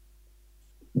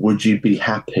 would you be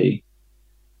happy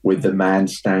with the man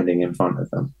standing in front of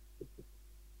them?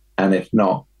 And if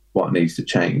not, what needs to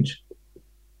change?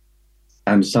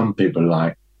 And some people are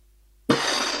like,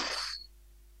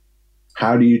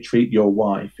 how do you treat your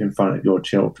wife in front of your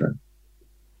children?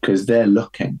 Because they're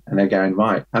looking and they're going,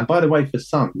 right. And by the way, for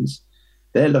sons,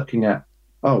 they're looking at,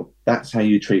 oh, that's how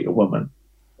you treat a woman.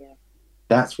 Yeah.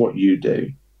 That's what you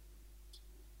do.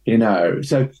 You know,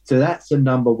 so that's the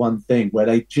number one thing, where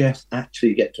they just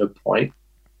actually get to a point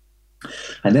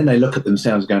and then they look at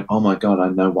themselves going, oh my God, I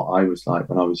know what I was like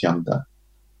when I was younger.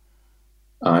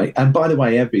 All right. And by the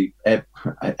way,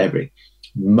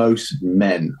 most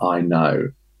men I know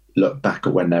look back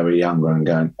at when they were younger and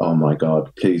going, oh my God,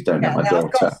 please don't let my daughter.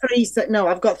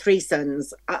 I've got three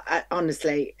sons. I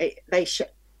honestly,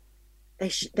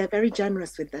 they're very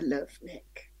generous with their love,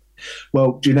 Nick.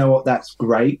 Well, do you know what? That's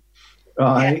great.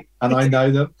 Right. Yeah. And I know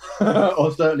them,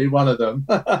 or certainly one of them.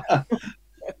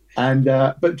 And,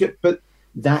 but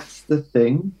that's the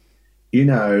thing, you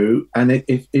know, and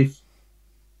if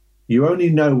you only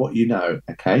know what you know,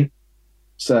 okay?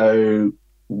 So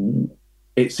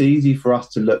it's easy for us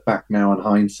to look back now in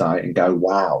hindsight and go,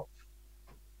 wow.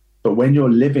 But when you're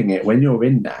living it, when you're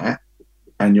in that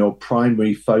and your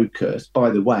primary focus, by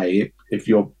the way, if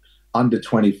you're under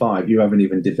 25, you haven't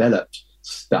even developed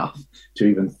stuff to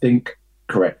even think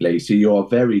correctly. So you're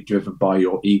very driven by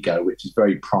your ego, which is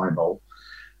very primal,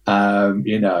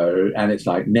 you know, and it's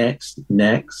like next,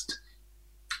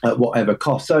 at whatever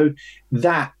cost. So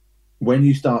that, when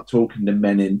you start talking to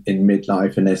men in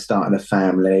midlife and they're starting a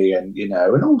family and, you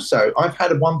know, and also I've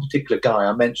had one particular guy,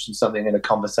 I mentioned something in a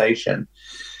conversation,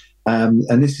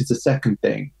 and this is the second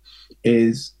thing,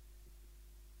 is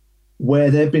where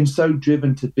they've been so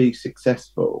driven to be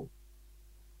successful,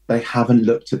 they haven't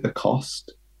looked at the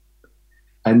cost.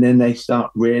 And then they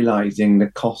start realizing the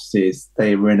cost is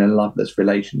they were in a loveless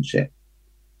relationship,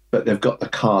 but they've got the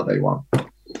car they want,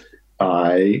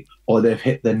 or they've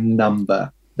hit the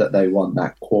number that they want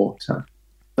that quarter,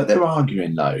 but they're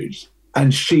arguing loads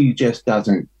and she just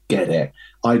doesn't get it.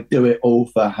 I do it all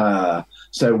for her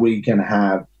so we can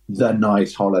have the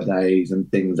nice holidays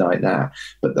and things like that.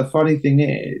 But the funny thing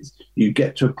is, you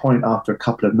get to a point after a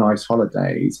couple of nice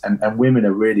holidays, and women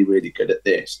are really, really good at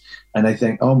this, and they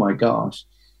think, oh my gosh,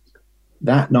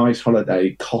 that nice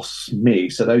holiday costs me.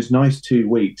 So those nice 2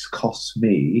 weeks costs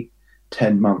me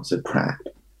 10 months of crap.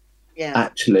 Yeah.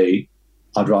 Actually,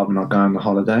 I'd rather not go on the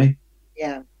holiday.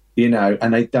 Yeah. You know,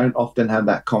 and they don't often have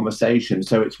that conversation.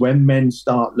 So it's when men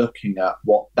start looking at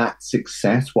what that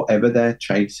success, whatever they're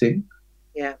chasing,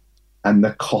 yeah, and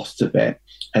the cost of it.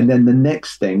 And then the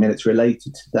next thing, and it's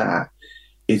related to that,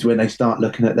 is when they start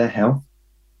looking at their health.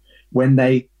 When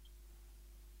they,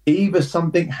 either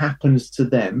something happens to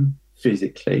them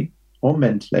physically or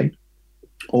mentally,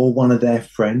 or one of their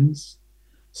friends,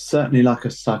 certainly like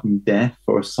a sudden death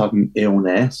or a sudden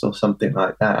illness or something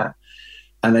like that,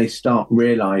 and they start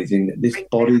realizing that this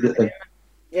body that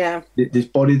this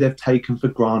body they've taken for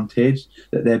granted,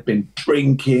 that they've been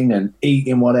drinking and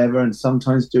eating whatever and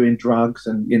sometimes doing drugs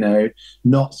and, you know,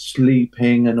 not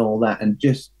sleeping and all that, and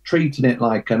just treating it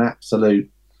like an absolute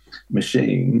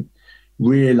machine,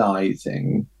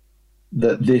 realizing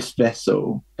that this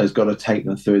vessel has got to take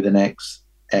them through the next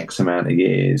X amount of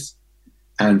years.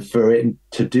 And for it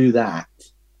to do that,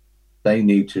 they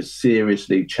need to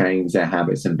seriously change their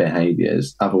habits and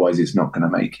behaviors. Otherwise, it's not going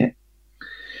to make it.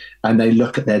 And they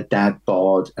look at their dad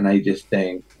bod and they just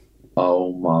think,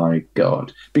 oh, my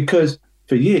God. Because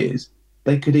for years,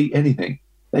 they could eat anything.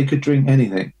 They could drink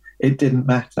anything. It didn't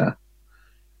matter.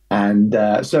 And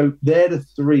so they're the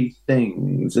three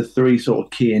things, the three sort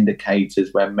of key indicators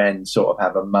where men sort of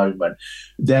have a moment,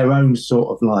 their own sort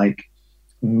of like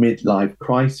midlife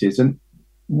crisis. And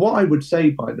what I would say,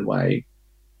 by the way,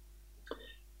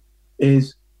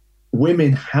 is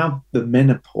women have the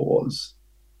menopause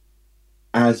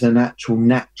as an actual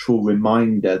natural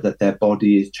reminder that their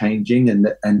body is changing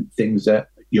and things that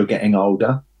you're getting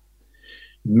older.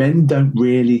 Men don't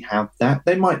really have that.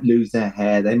 They might lose their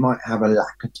hair, they might have a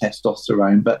lack of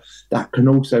testosterone, but that can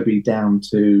also be down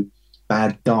to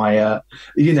bad diet,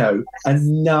 a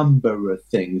number of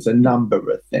things.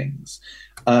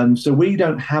 So we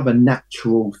don't have a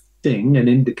natural thing, an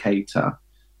indicator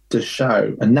to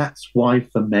show. And that's why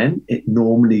for men, it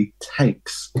normally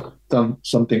takes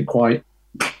something quite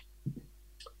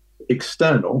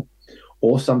external,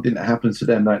 or something that happens to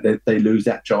them, like they lose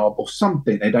that job or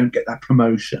something, they don't get that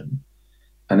promotion,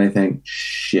 and they think,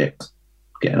 shit,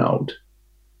 getting old.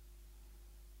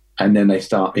 And then they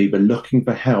start either looking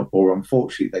for help, or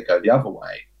unfortunately they go the other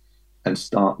way and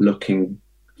start looking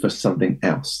for something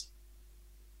else.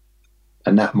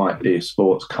 And that might be a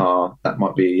sports car, that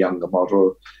might be a younger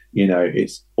model,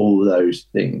 it's all those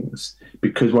things.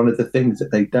 Because one of the things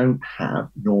that they don't have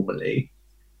normally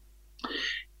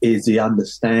is the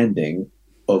understanding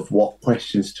of what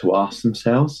questions to ask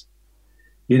themselves.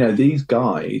 These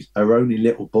guys are only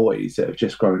little boys that have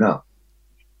just grown up.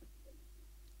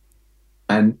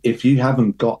 And if you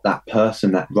haven't got that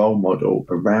person, that role model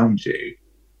around you,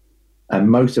 and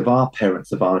most of our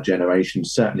parents of our generation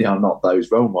certainly are not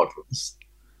those role models.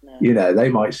 No. They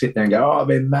might sit there and go, I've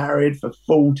been married for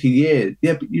 40 years.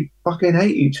 Yeah, but you fucking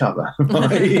hate each other.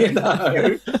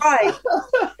 Right? Right.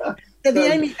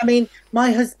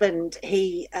 My husband,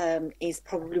 he is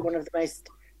probably one of the most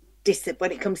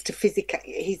when it comes to physical.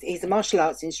 He's a martial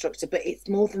arts instructor, but it's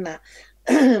more than that.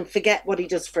 Forget what he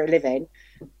does for a living.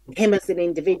 Him as an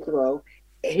individual,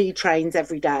 he trains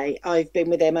every day. I've been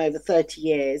with him over 30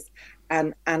 years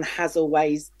and has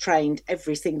always trained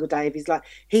every single day of his life.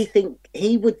 He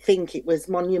would think it was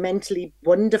monumentally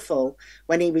wonderful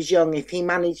when he was young if he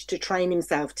managed to train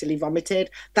himself till he vomited.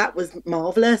 That was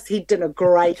marvelous. He'd done a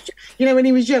great, when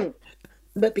he was young.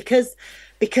 But because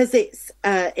it's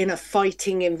in a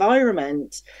fighting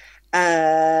environment,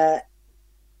 the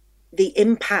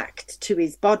impact to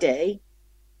his body,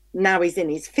 now he's in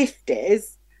his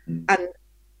 50s, and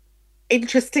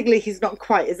interestingly, he's not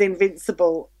quite as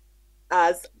invincible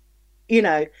as,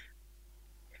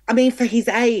 for his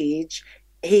age,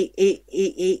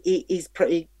 he's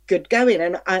pretty good going,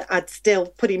 and I'd still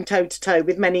put him toe to toe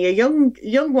with many a young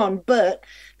one. But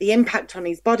the impact on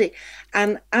his body,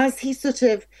 and as he sort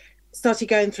of started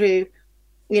going through,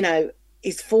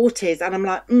 his 40s, and I'm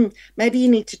like, maybe you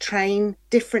need to train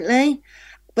differently.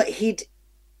 But he'd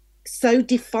so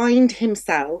defined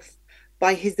himself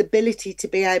by his ability to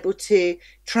be able to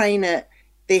train at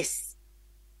this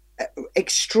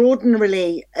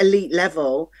extraordinarily elite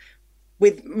level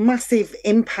with massive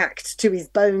impact to his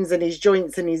bones and his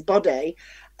joints and his body.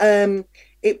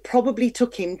 It probably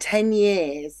took him 10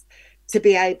 years to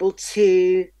be able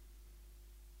to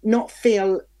not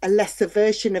feel a lesser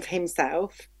version of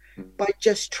himself by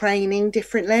just training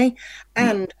differently.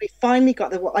 And we finally got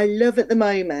there. What I love at the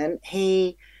moment,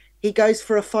 he goes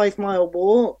for a 5-mile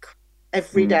walk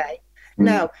every day.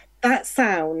 Now, that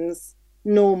sounds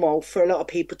normal for a lot of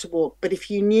people to walk, but if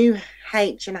you knew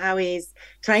H and how his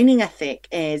training ethic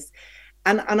is,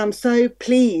 and I'm so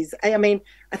pleased. I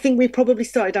think we probably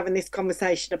started having this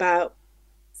conversation about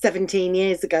 17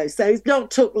 years ago, so it's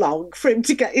not took long for him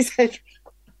to get his head.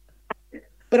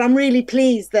 But I'm really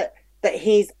pleased that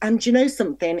he's, and you know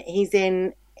something, he's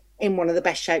in one of the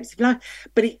best shapes of life.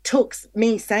 But it took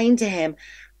me saying to him,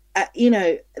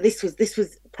 this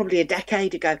was probably a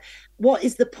decade ago, what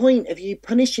is the point of you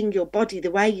punishing your body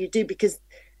the way you do? Because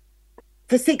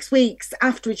for 6 weeks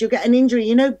afterwards, you'll get an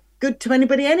injury, good to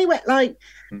anybody anyway.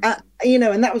 And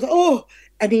that was,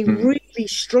 and he really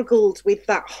struggled with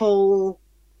that whole.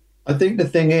 I think the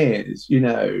thing is,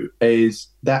 is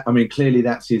that, clearly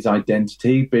that's his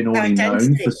identity, been already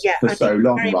known for so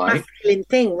long, right? Masculine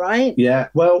thing, right? Yeah.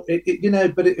 Well, but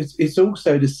it's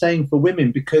also the same for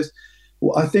women, because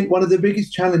I think one of the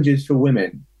biggest challenges for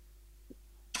women,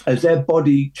 as their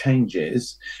body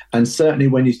changes, and certainly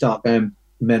when you start going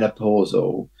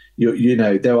menopausal,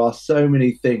 there are so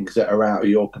many things that are out of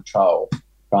your control.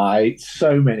 right?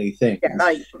 So many things.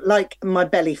 Yeah, like my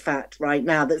belly fat right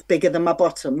now that's bigger than my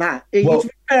bottom. That Well, you're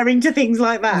referring to things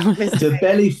like that, Mr. The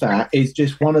belly fat is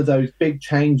just one of those big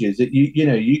changes that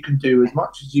you can do as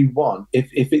much as you want.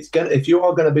 If you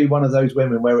are going to be one of those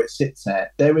women where it sits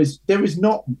there is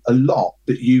not a lot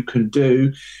that you can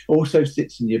do. Also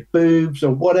sits in your boobs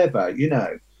or whatever,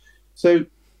 So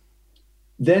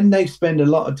then they spend a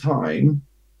lot of time,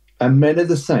 and men are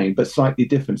the same but slightly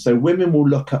different. So women will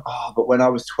look at, but when I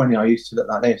was 20 I used to look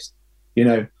like this.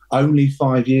 Only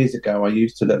 5 years ago I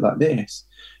used to look like this.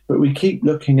 But we keep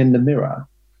looking in the mirror,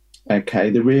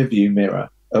 okay, the rear view mirror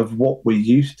of what we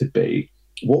used to be,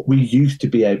 what we used to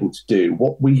be able to do,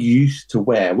 what we used to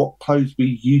wear, what clothes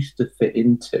we used to fit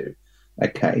into,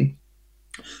 okay?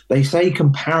 They say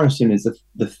comparison is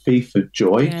the thief of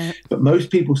joy, but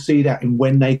most people see that in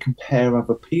when they compare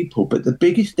other people. But the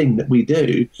biggest thing that we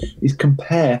do is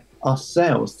compare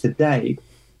ourselves today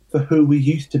for who we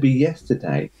used to be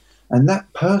yesterday. And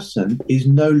that person is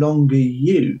no longer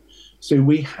you. So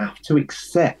we have to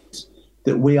accept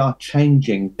that we are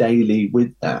changing daily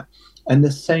with that. And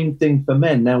the same thing for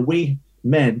men. Now, we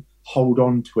men hold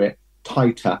on to it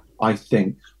tighter, I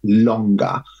think,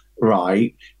 longer,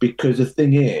 right? Because the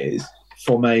thing is,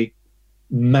 from a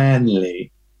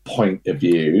manly point of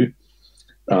view,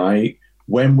 right,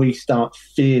 when we start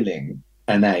feeling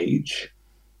an age,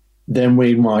 then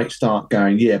we might start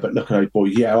going, yeah, but look at those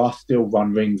boys. Yeah, I'll still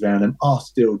run rings around them. I'll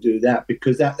still do that,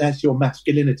 because that's your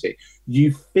masculinity.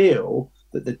 You feel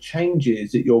that the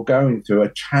changes that you're going through are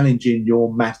challenging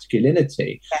your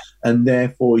masculinity. And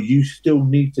therefore you still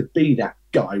need to be that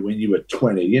guy when you were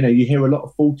 20. You hear a lot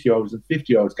of 40-year-olds and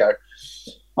 50-year-olds go,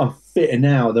 I'm fitter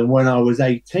now than when I was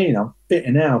 18. I'm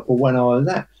fitter now for when I was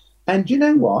that. And you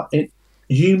know what?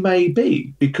 You may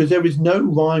be, because there is no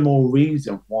rhyme or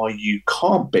reason why you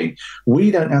can't be.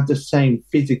 We don't have the same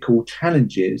physical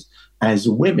challenges as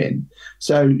women.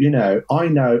 So, I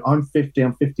know I'm 50,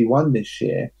 I'm 51 this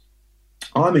year.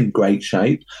 I'm in great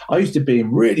shape. I used to be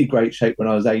in really great shape when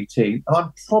I was 18. And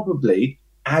I'm probably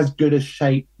as good a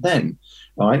shape then,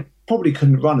 right? Probably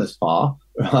couldn't run as far,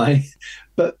 right?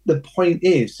 But the point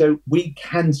is, so we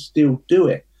can still do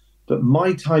it. But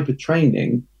my type of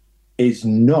training is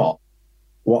not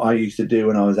what I used to do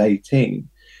when I was 18.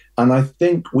 And I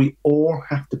think we all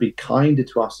have to be kinder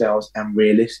to ourselves and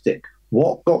realistic.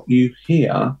 What got you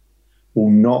here will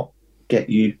not get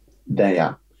you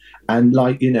there. And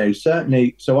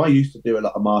certainly, so I used to do a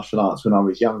lot of martial arts when I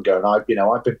was younger, and I've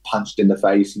been punched in the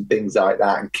face and things like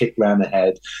that and kicked around the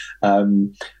head.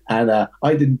 And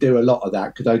I didn't do a lot of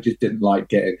that because I just didn't like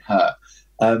getting hurt.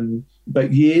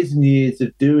 But years and years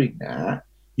of doing that,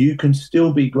 you can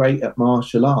still be great at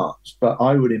martial arts, but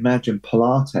I would imagine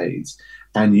Pilates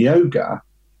and yoga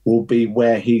will be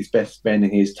where he's best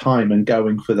spending his time and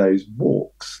going for those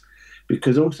walks.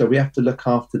 Because also we have to look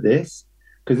after this,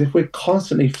 because if we're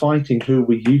constantly fighting who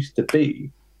we used to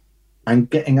be and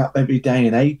getting up every day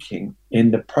and aching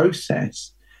in the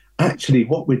process, actually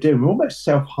what we're doing, we're almost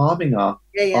self-harming our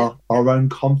own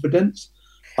confidence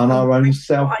and our own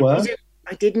self-worth.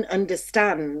 I didn't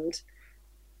understand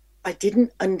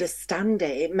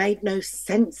it. It made no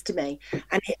sense to me.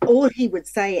 And all he would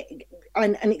say,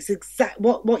 and it's exact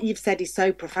what you've said is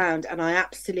so profound, and I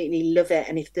absolutely love it.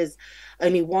 And if there's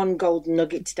only one golden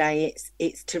nugget today,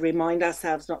 it's to remind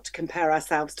ourselves not to compare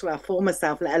ourselves to our former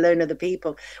self, let alone other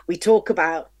people. We talk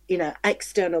about,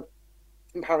 external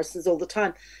comparisons all the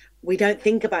time. We don't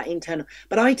think about internal.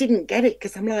 But I didn't get it,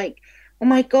 because I'm like, oh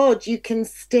my God, you can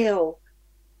still,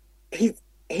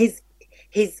 his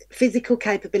physical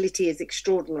capability is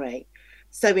extraordinary.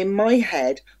 So in my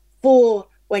head, for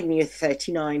when you're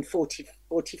 39, 40,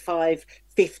 45,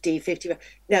 50, 55,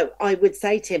 no, I would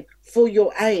say to him, for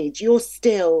your age, you're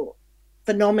still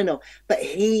phenomenal. But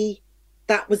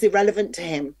that was irrelevant to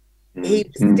him. He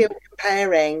was still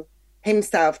comparing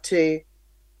himself to,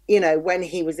 when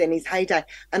he was in his heyday.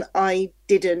 And I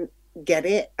didn't get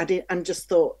it. And just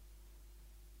thought,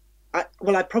 I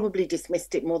probably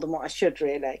dismissed it more than what I should,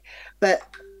 really. But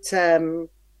so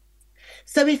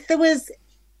if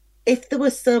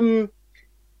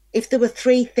there were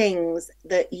three things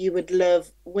that you would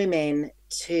love women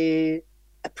to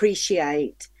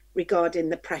appreciate regarding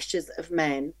the pressures of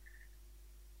men,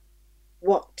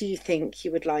 what do you think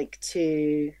you would like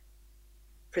to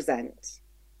present?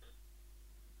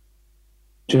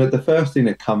 The first thing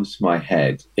that comes to my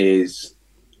head is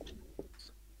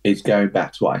going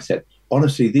back to what I said.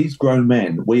 Honestly, these grown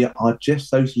men, we are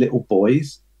just those little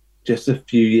boys, just a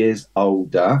few years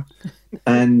older,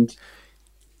 and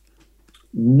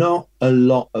not a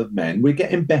lot of men. We're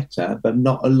getting better, but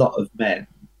not a lot of men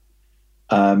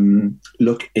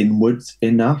look inwards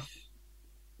enough.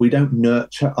 We don't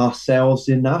nurture ourselves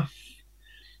enough.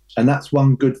 And that's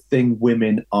one good thing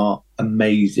women are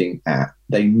amazing at.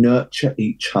 They nurture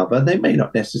each other. They may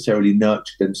not necessarily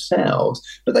nurture themselves,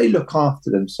 but they look after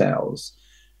themselves,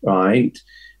 right?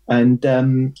 And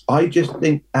I just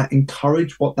think that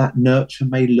encourage what that nurture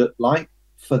may look like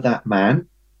for that man,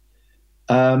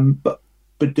 but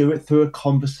do it through a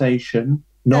conversation,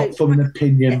 not from an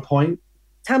opinion point.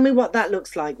 Tell me what that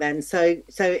looks like then. So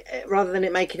rather than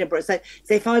it making a so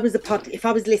if I was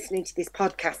listening to this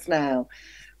podcast now,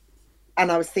 and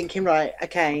I was thinking, right,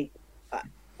 okay,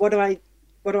 what do I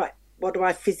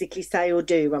physically say or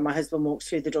do when my husband walks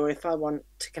through the door if I want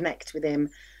to connect with him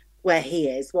where he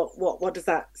is? What does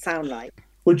that sound like?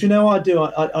 Well, do you know what I do?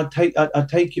 I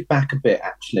take it back a bit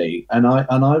actually, and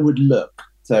I would look.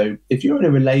 So if you're in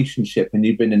a relationship and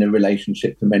you've been in a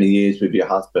relationship for many years with your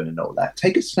husband and all that,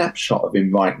 take a snapshot of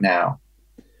him right now,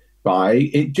 right?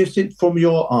 From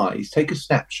your eyes, take a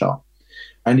snapshot.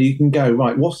 And you can go,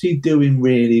 right, what's he doing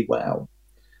really well?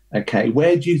 Okay,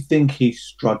 where do you think he's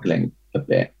struggling a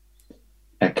bit?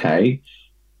 Okay,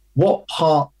 what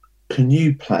part can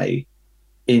you play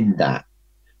in that?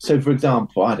 So, for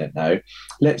example, I don't know,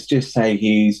 let's just say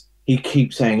he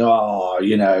keeps saying,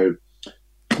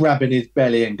 grabbing his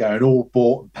belly and going all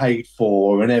bought and paid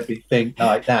for and everything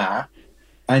like that.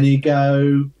 And you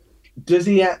go, does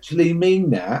he actually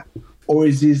mean that? Or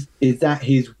is that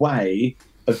his way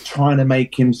of trying to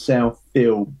make himself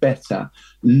feel better?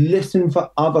 Listen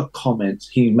for other comments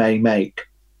he may make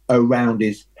around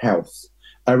his health,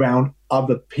 around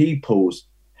other people's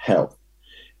health.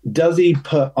 Does he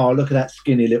put, oh, look at that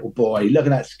skinny little boy, look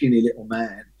at that skinny little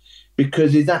man?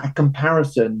 Because is that a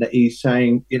comparison that he's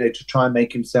saying, to try and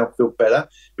make himself feel better?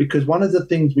 Because one of the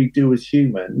things we do as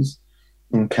humans,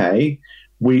 okay,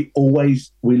 we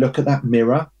look at that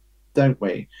mirror, don't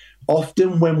we?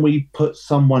 Often when we put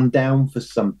someone down for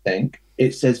something,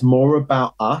 it says more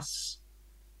about us,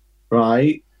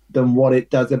 right, than what it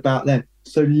does about them.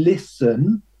 So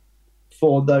listen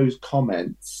for those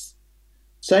comments.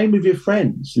 Same with your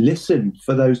friends. Listen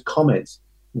for those comments.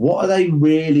 What are they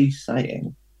really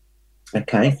saying?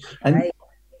 Okay. And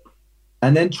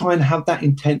then try and have that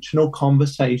intentional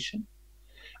conversation.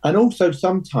 And also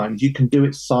sometimes you can do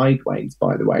it sideways,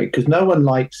 by the way, because no one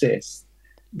likes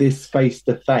this face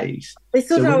to face. This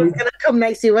was I was going to come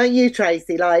next to you, weren't you,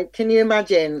 Tracy? Like, can you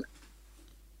imagine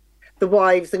the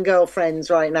wives and girlfriends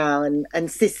right now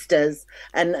and sisters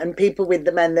and people with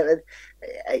the men that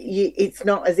it's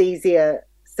not as easier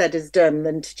said as done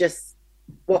than to just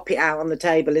whop it out on the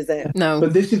table, is it? No.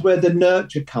 But this is where the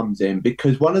nurture comes in,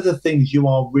 because one of the things you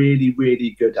are really,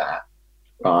 really good at,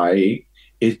 right,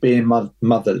 is being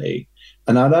motherly.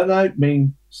 And I don't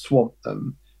mean swamp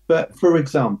them, but for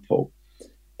example,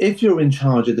 if you're in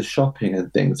charge of the shopping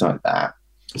and things like that,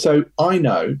 so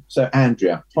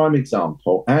Andrea, prime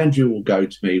example, Andrea will go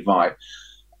to me, right,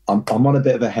 I'm on a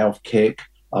bit of a health kick,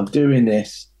 I'm doing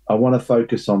this, I want to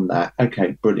focus on that.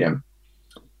 Okay, brilliant.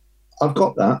 I've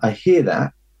got that, I hear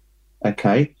that,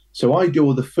 okay, so I do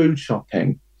all the food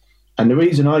shopping. And the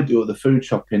reason I do all the food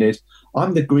shopping is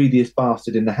I'm the greediest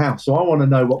bastard in the house, so I want to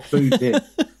know what food's in,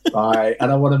 right,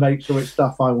 and I want to make sure it's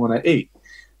stuff I want to eat.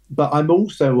 But I'm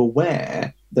also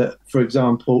aware that, for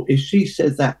example, if she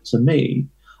says that to me,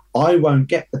 I won't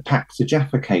get the packs of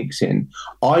Jaffa cakes in.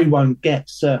 I won't get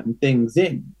certain things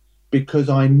in because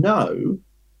I know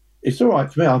it's all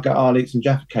right for me. I'll eat some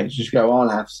Jaffa cakes. She'll go, I'll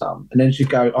have some. And then she'll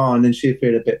go, and then she'll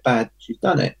feel a bit bad. She's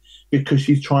done it because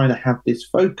she's trying to have this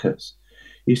focus.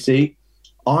 You see,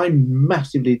 I'm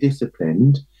massively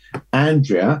disciplined.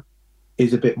 Andrea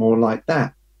is a bit more like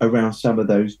that around some of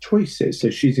those choices. So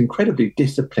she's incredibly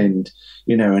disciplined,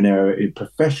 in her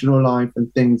professional life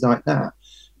and things like that.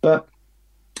 But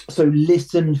so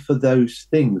listen for those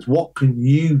things. What can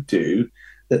you do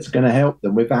that's going to help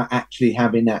them without actually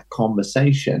having that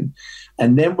conversation?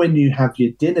 And then when you have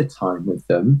your dinner time with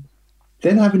them,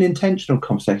 then have an intentional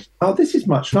conversation. Oh, this is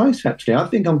much nicer, actually. I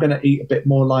think I'm going to eat a bit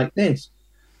more like this,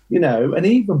 and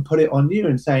even put it on you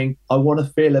and saying, I want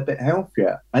to feel a bit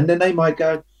healthier. And then they might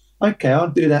go, okay, I'll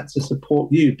do that to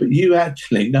support you. But you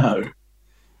actually know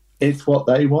it's what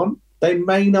they want. They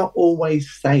may not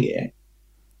always say it.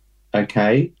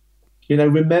 Okay.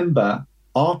 Remember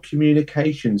our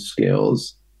communication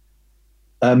skills.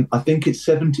 I think it's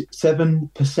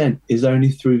 77% is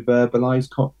only through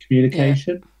verbalized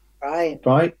communication. Yeah.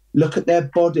 Right. Look at their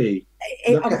body.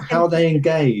 Look at how they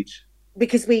engage.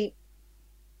 Because we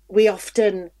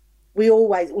acknowledge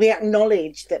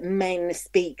that men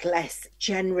speak less,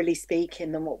 generally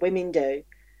speaking, than what women do.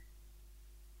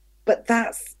 But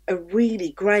that's a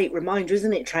really great reminder,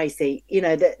 isn't it, Tracy? You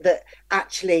know, that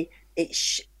actually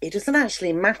it doesn't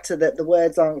actually matter that the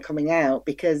words aren't coming out,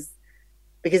 because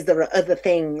there are other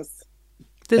things.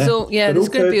 There's there's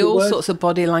going to be all sorts of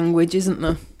body language, isn't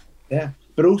there? Yeah,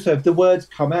 but also if the words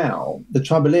come out, the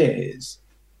trouble is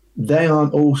they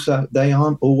aren't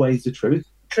always the truth.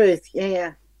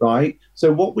 Yeah. Right.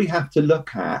 So what we have to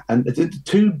look at, and the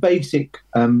two basic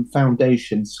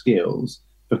foundation skills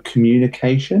for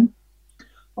communication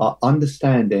are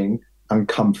understanding and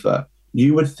comfort.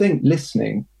 You would think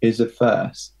listening is the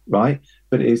first, right?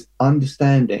 But it is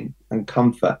understanding and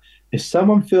comfort. If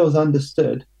someone feels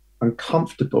understood and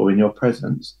comfortable in your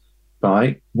presence,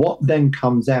 right, what then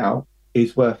comes out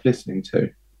is worth listening to.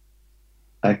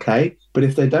 Okay, but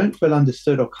if they don't feel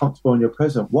understood or comfortable in your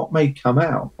presence, what may come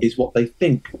out is what they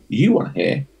think you want to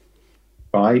hear,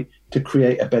 right, to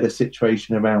create a better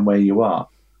situation around where you are.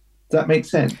 Does that make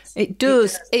sense? It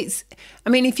does. I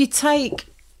mean, if you take,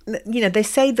 they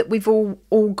say that we've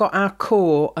all got our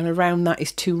core, and around that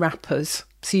is two wrappers.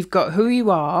 So you've got who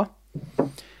you are,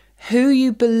 who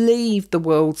you believe the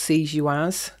world sees you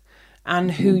as,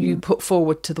 and who you put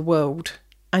forward to the world.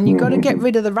 And you've got to get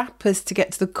rid of the wrappers to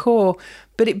get to the core.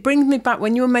 But it brings me back,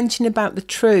 when you were mentioning about the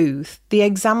truth, the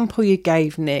example you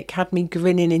gave, Nick, had me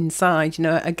grinning inside. You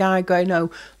know, a guy going, oh,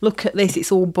 look at this,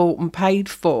 it's all bought and paid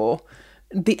for.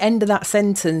 The end of that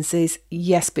sentence is,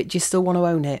 yes, but do you still want to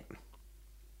own it?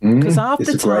 Because half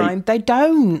the time, they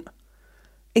don't.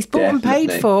 It's bought and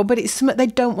paid for, but it's something they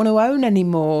don't want to own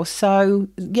anymore. So,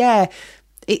 yeah,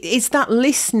 it's that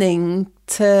listening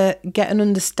to get an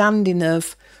understanding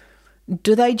of,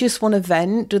 do they just want to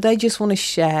vent? Do they just want to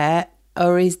share?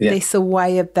 Or is this a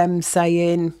way of them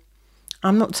saying,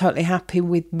 I'm not totally happy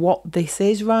with what this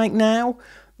is right now?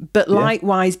 But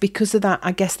likewise, because of that,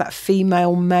 I guess that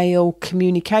female-male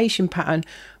communication pattern,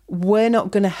 we're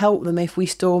not going to help them if we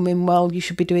storm in, well, you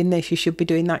should be doing this, you should be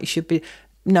doing that, you should be...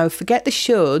 No, forget the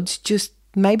shoulds. Just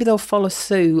maybe they'll follow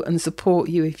suit and support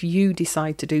you if you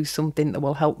decide to do something that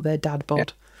will help their dad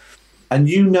bod. And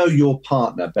you know your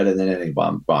partner better than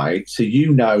anyone, right? So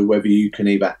you know whether you can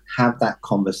either have that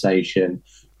conversation,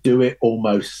 do it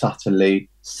almost subtly,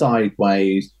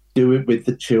 sideways, do it with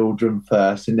the children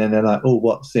first, and then they're like, oh,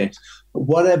 what's this?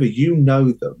 Whatever, you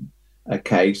know them.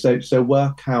 Okay, so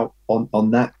work out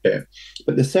on that bit.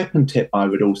 But the second tip I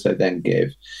would also then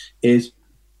give is,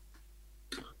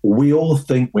 we all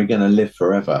think we're going to live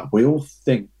forever. We all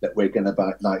think that we're going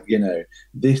to,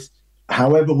 this...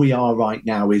 however we are right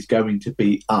now is going to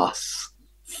be us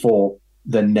for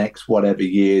the next whatever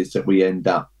years that we end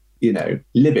up,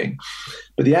 living.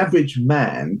 But the average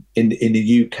man in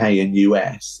the UK and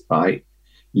US, right,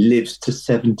 lives to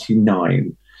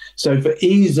 79. So for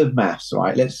ease of maths,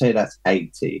 right, let's say that's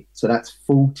 80. So that's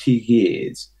 40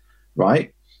 years,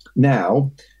 right?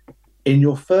 Now, in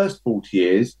your first 40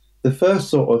 years, the first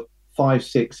sort of 5,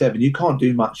 6, 7, you can't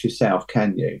do much yourself,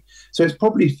 can you? So it's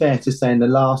probably fair to say in the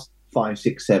last 5,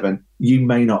 6, 7, you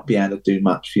may not be able to do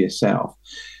much for yourself.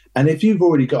 And if you've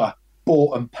already got a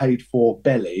bought and paid for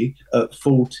belly at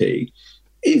 40,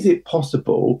 is it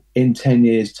possible in 10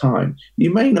 years' time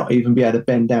you may not even be able to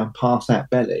bend down past that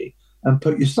belly and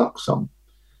put your socks on?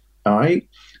 All right.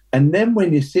 And then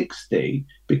when you're 60,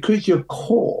 because your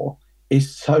core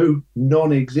is so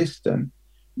non-existent,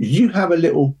 you have a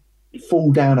little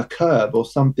fall down a curb or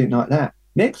something like that.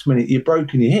 Next minute, you've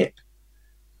broken your hip.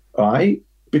 All right.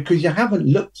 Because you haven't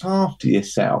looked after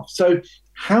yourself. So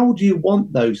how do you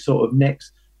want those sort of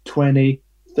next 20,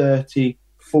 30,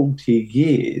 40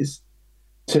 years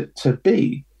to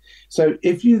be? So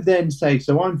if you then say,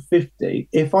 so I'm 50,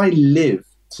 if I live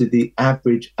to the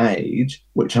average age,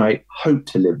 which I hope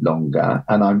to live longer,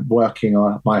 and I'm working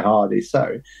on my hardest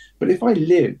so, but if I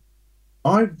live,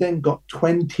 I've then got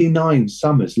 29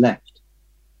 summers left,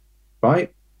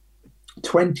 right?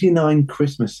 29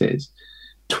 Christmases,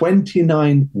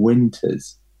 29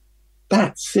 winters.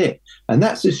 That's it. And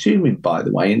that's assuming, by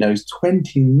the way, in those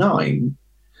 29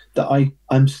 that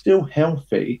I'm still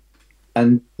healthy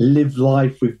and live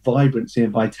life with vibrancy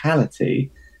and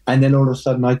vitality, and then all of a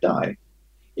sudden I die.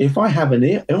 If I have an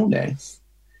illness,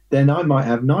 then I might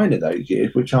have 9 of those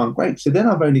years, which aren't great. So then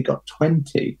I've only got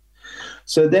 20.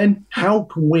 So then how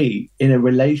can we, in a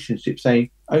relationship,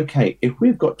 say, okay, if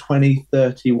we've got 20,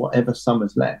 30, whatever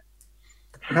summers left,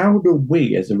 how do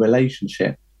we as a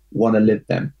relationship want to live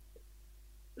them?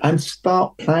 And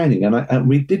start planning. And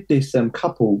we did this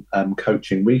couple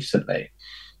coaching recently,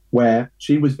 where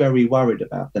she was very worried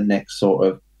about the next sort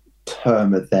of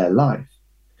term of their life.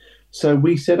 So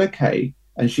we said, okay,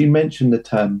 and she mentioned the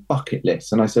term bucket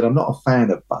list. And I said, I'm not a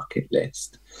fan of bucket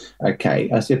list. Okay.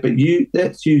 I said, but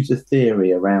let's use a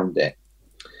theory around it.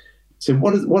 So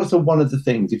what is one of the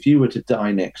things, if you were to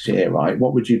die next year, right,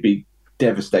 what would you be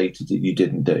devastated that you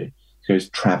didn't do? He goes,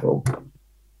 travel.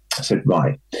 I said,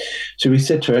 right. So we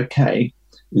said to her, okay,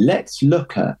 let's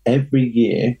look at every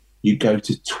year you go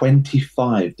to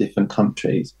 25 different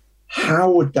countries.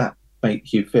 How would that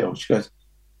make you feel? She goes,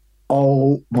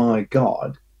 oh my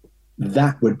God,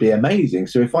 that would be amazing.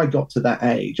 So if I got to that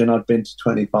age and I'd been to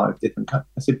 25 different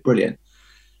countries, I said, brilliant.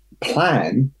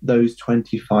 Plan those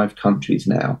 25 countries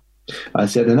now. I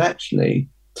said, and actually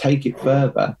take it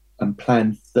further and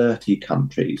plan 30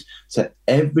 countries. So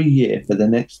every year for the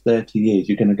next 30 years,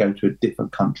 you're going to go to a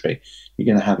different country. You're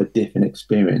going to have a different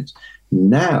experience.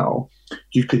 Now,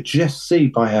 you could just see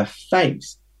by her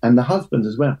face, and the husband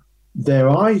as well, their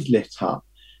eyes lit up.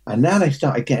 And now they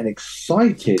started getting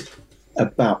excited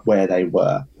about where they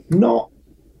were. Not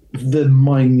the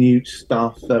minute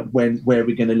stuff that where are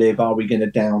we going to live? Are we going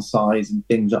to downsize and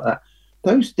things like that?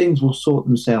 Those things will sort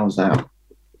themselves out,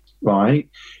 right?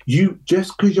 You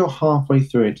just because you're halfway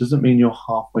through it doesn't mean you're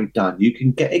halfway done. You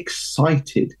can get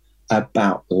excited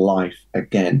about life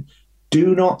again.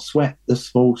 Do not sweat the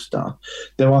small stuff.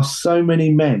 There are so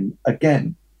many men,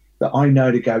 again, that I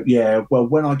know to go, yeah, well,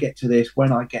 when I get to this,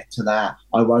 when I get to that,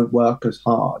 I won't work as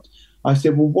hard. I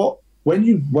said, well, when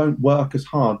you won't work as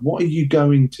hard, what are you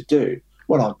going to do?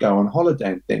 Well, I'll go on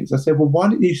holiday and things. I said, well, why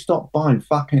don't you stop buying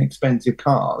fucking expensive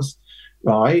cars,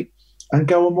 right, and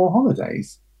go on more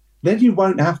holidays? Then you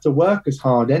won't have to work as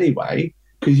hard anyway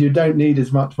because you don't need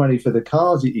as much money for the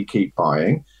cars that you keep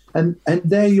buying. And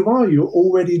there you are. You're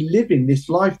already living this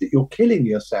life that you're killing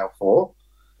yourself for,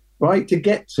 right, to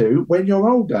get to when you're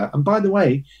older. And by the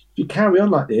way, if you carry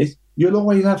on like this, you'll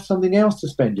always have something else to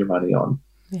spend your money on.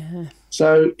 Yeah.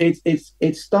 So it's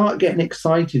start getting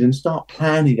excited and start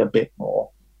planning a bit more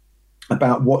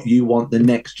about what you want the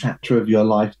next chapter of your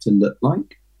life to look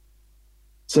like.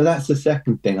 So that's the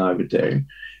second thing I would do.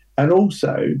 And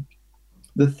also,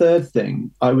 the third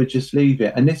thing, I would just leave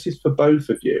it, and this is for both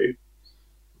of you,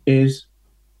 is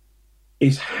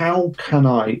how can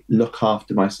I look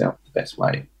after myself the best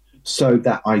way so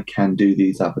that I can do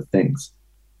these other things,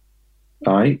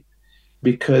 right?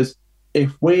 Because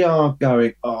if we are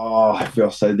going, oh, I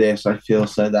feel so this, I feel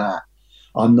so that,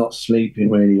 I'm not sleeping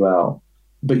really well,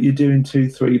 but you're doing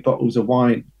 2-3 bottles of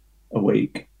wine a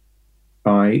week,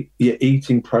 right? You're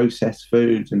eating processed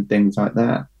foods and things like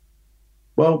that.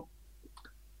 Well,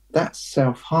 that's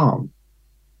self-harm.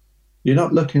 You're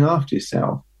not looking after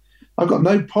yourself. I've got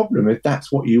no problem if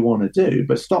that's what you want to do,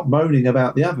 but stop moaning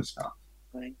about the other stuff.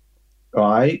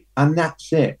 Right? And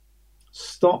that's it.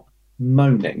 Stop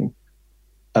moaning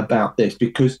about this,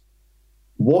 because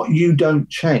what you don't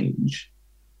change,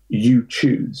 you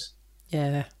choose.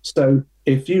 Yeah. So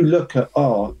if you look at,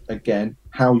 again,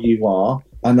 how you are,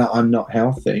 and that I'm not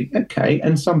healthy, okay,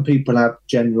 and some people have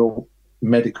general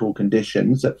medical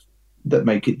conditions that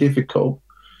make it difficult.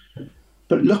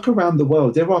 But look around the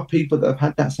world. There are people that have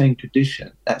had that same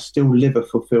condition that still live a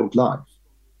fulfilled life.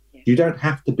 Yeah. You don't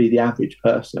have to be the average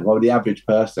person. Well, the average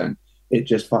person, it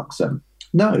just fucks them.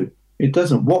 No, it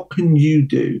doesn't. What can you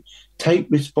do? Take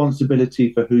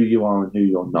responsibility for who you are and who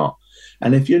you're not.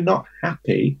 And if you're not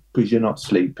happy because you're not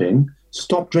sleeping,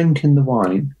 stop drinking the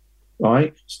wine,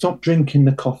 right? Stop drinking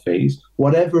the coffees,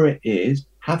 whatever it is.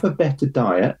 Have a better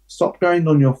diet. Stop going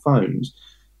on your phones.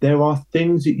 There are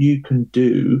things that you can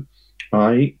do,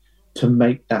 right, to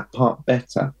make that part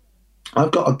better. I've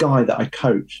got a guy that I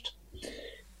coached.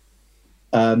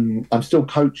 I'm still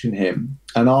coaching him,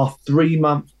 and our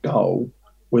 3-month goal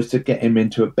was to get him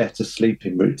into a better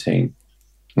sleeping routine,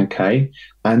 okay,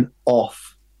 and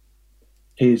off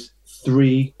his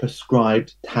 3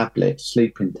 prescribed tablets,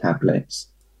 sleeping tablets,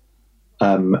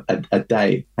 a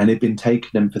day, and he'd been taking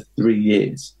them for 3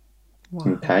 years.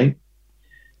 Wow. Okay.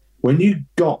 When you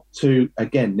got to,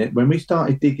 again, when we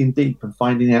started digging deep and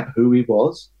finding out who he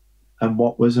was and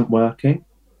what wasn't working,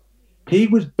 he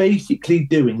was basically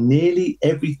doing nearly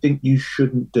everything you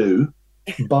shouldn't do,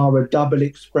 bar a double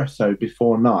espresso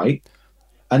before night,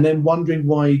 and then wondering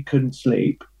why he couldn't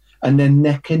sleep, and then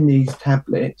necking these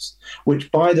tablets,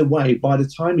 which, by the way, by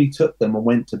the time he took them and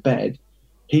went to bed,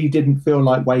 he didn't feel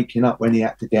like waking up when he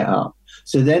had to get up.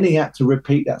 So then he had to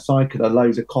repeat that cycle of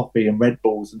loads of coffee and Red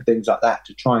Bulls and things like that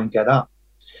to try and get up.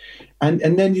 And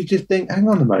then you just think, hang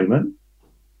on a moment.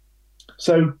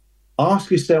 So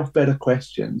ask yourself better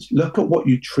questions. Look at what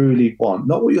you truly want,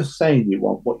 not what you're saying you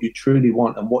want, what you truly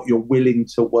want and what you're willing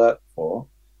to work for,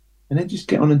 and then just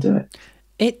get on and do it.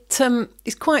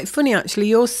 It's quite funny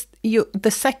actually.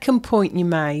 The second point you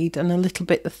made, and a little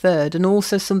bit the third, and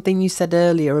also something you said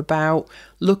earlier about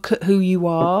look at who you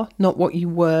are, not what you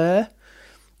were,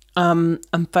 and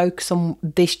focus on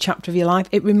this chapter of your life.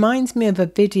 It reminds me of a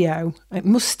video. It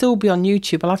must still be on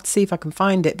YouTube. I'll have to see if I can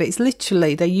find it. But it's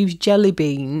literally, they use jelly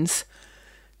beans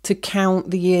to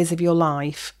count the years of your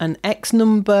life, and X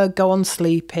number go on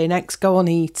sleeping, X go on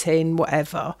eating,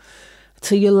 whatever,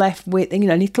 till you're left with, and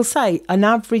it'll say an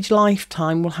average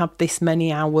lifetime will have this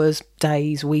many hours,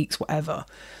 days, weeks, whatever.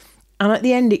 And at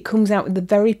the end, it comes out with the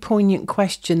very poignant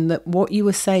question that what you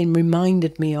were saying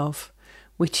reminded me of,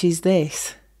 which is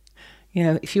this.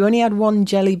 If you only had one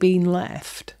jelly bean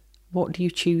left, what do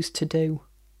you choose to do?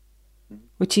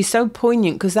 Which is so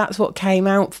poignant, because that's what came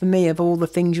out for me of all the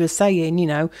things you were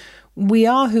saying. We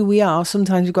are who we are.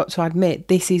 Sometimes we've got to admit,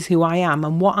 this is who I am,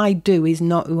 and what I do is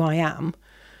not who I am.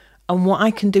 And what I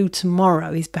can do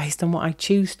tomorrow is based on what I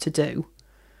choose to do.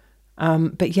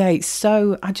 But yeah,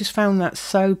 I just found that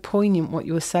so poignant what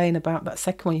you were saying about that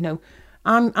second one.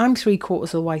 I'm 3/4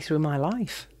 of the way through my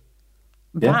life.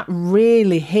 Yeah. That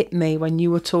really hit me when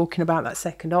you were talking about that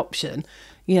second option.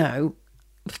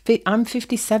 I'm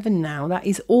 57 now. That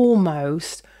is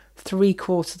almost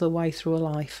 3/4 of the way through a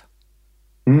life.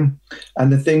 And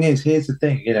the thing is, here's the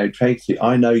thing, Tracy,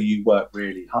 I know you work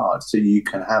really hard so you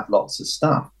can have lots of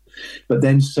stuff, but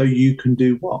then so you can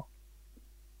do what?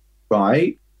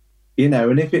 Right?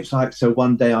 And if it's like, so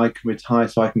one day I can retire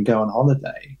so I can go on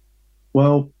holiday,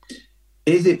 well,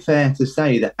 is it fair to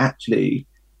say that actually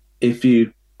if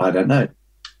you, I don't know,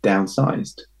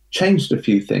 downsized, changed a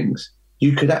few things,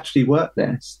 you could actually work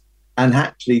less and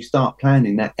actually start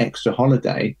planning that extra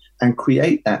holiday and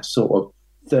create that sort of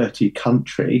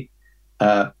 30-country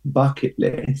bucket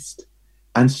list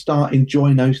and start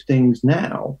enjoying those things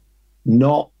now,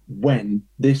 not when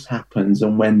this happens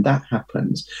and when that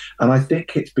happens. And I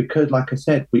think it's because, like I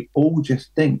said, we all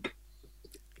just think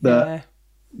that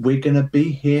we're going to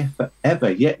be here forever.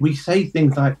 Yet we say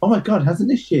things like, oh my God, hasn't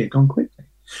this year gone quickly?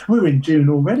 We're in June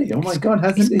already. Oh my God,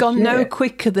 hasn't it gone year? No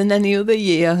quicker than any other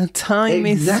year. Time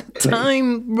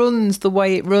runs the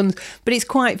way it runs. But it's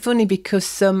quite funny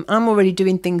because I'm already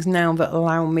doing things now that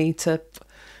allow me to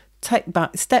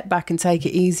step back and take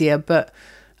it easier. But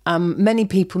many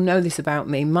people know this about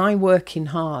me. My working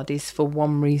hard is for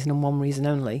one reason and one reason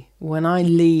only. When I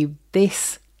leave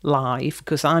this life,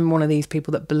 because I'm one of these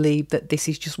people that believe that this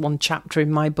is just one chapter in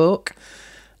my book,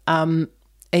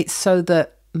 it's so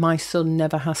that my son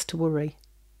never has to worry.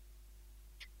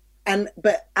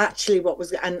 But actually what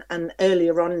was, and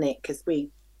earlier on, Nick, because we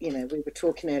were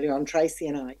talking earlier on, Tracy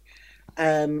and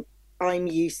I'm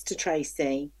used to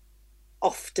Tracy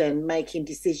often making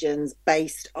decisions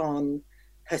based on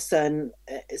her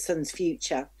son's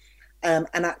future. And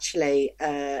actually,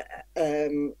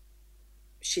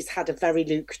 she's had a very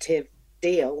lucrative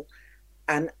deal.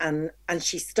 And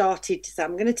she started to say,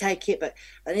 I'm going to take it, but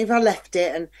and if I left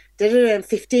it and did it in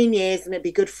 15 years and it'd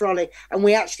be good for Ollie. And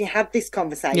we actually had this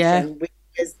conversation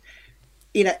because,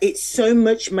 it's so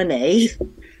much money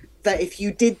that if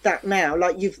you did that now,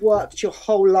 like you've worked your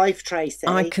whole life, Tracy.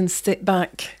 I can sit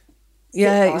back.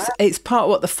 It's part of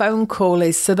what the phone call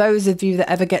is. So those of you that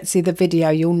ever get to see the video,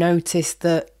 you'll notice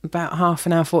that about half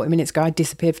an hour, 40 minutes ago, I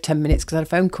disappeared for 10 minutes because I had a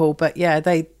phone call. But yeah,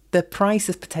 the price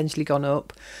has potentially gone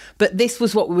up. But this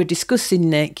was what we were discussing,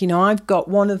 Nick. I've got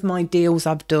one of my deals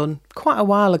I've done quite a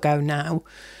while ago now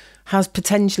has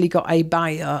potentially got a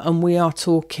buyer, and we are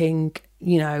talking,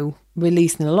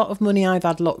 releasing a lot of money. I've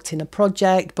had locked in a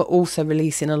project, but also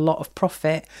releasing a lot of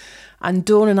profit. And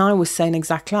Dawn and I were saying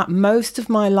exactly that. Most of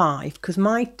my life, because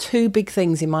my two big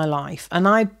things in my life, and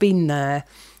I've been there,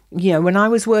 when I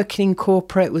was working in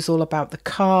corporate, it was all about the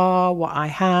car, what I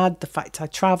had, the fact I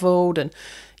travelled, and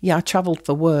I travelled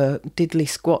for work, diddly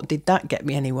squat, did that get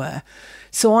me anywhere?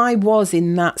 So I was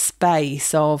in that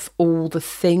space of all the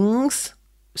things,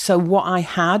 so what I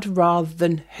had rather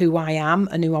than who I am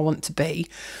and who I want to be.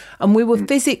 And we were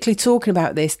physically talking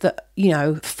about this, that,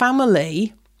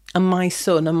 family and my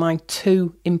son are my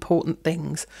two important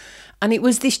things. And it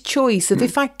was this choice of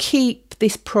if I keep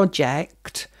this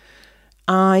project,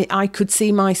 I could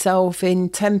see myself in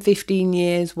 10, 15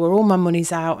 years where all my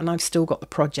money's out and I've still got the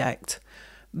project.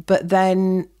 But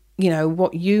then,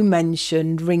 what you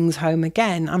mentioned rings home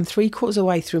again. I'm 3/4 of the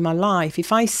way through my life.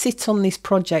 If I sit on this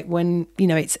project when,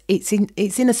 it's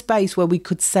in a space where we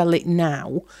could sell it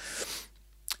now,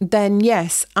 then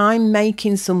yes, I'm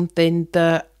making something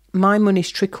that my money's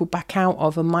trickled back out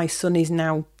of, and my son is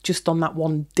now just on that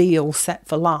one deal set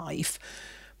for life.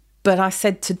 But I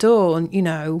said to Dawn,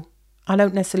 I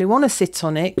don't necessarily want to sit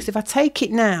on it, because if I take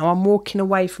it now, I'm walking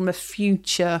away from a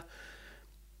future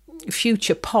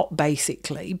future pot,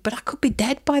 basically, but I could be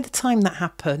dead by the time that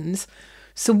happens.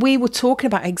 So we were talking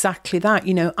about exactly that.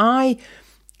 You know,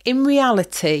 in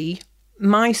reality,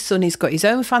 my son has got his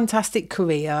own fantastic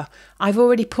career. I've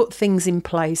already put things in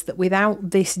place that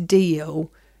without this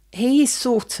deal, he is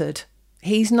sorted.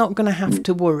 He's not going to have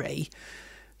to worry.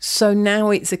 So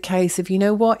now it's a case of, you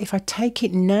know what, if I take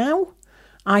it now,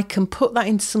 I can put that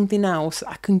into something else.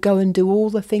 I can go and do all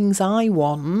the things I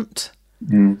want.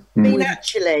 I mean,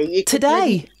 actually, you could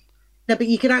today. No, but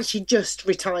you could actually just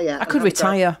retire. I could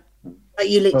retire. Like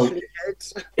you literally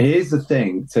could. Here's the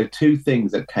thing. So 2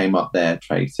 things that came up there,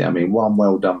 Tracy. I mean, one,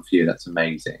 well done for you. That's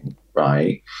amazing,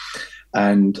 right?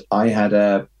 And I had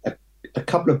a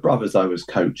couple of brothers I was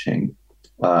coaching.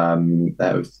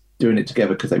 That was doing it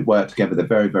together because they work together. They're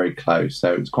very, very close.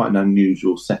 So it's quite an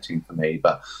unusual setting for me.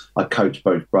 But I coach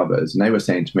both brothers, and they were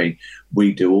saying to me,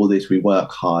 we do all this, we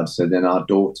work hard, so then our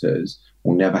daughters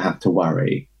will never have to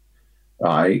worry,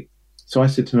 right? So I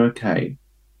said to them, okay,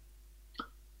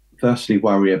 firstly,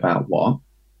 worry about what?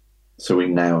 So we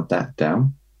nailed that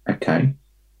down. Okay,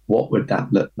 what would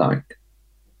that look like?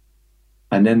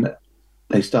 And then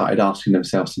they started asking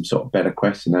themselves some sort of better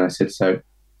question. And I said, so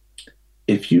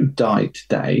if you died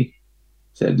today,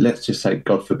 so let's just say,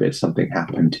 God forbid, something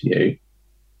happened to you,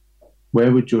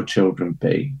 where would your children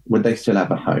be? Would they still have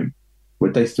a home?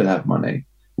 Would they still have money?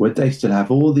 Would they still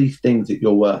have all these things that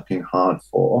you're working hard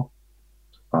for,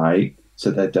 right?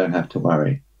 So they don't have to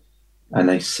worry. And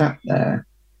they sat there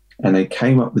and they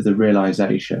came up with the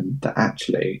realization that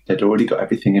actually they'd already got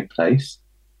everything in place,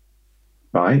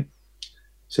 right?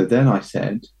 So then I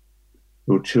said,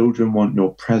 your children want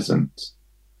your presence,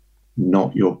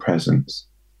 not your presence.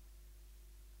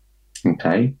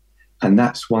 Okay? And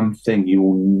that's one thing you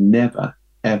will never,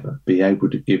 ever be able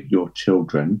to give your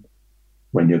children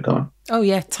when you're gone. Oh,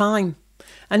 yeah, time.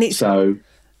 And it's so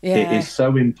it is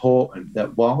so important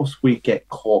that whilst we get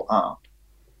caught up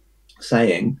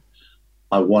saying,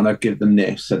 I want to give them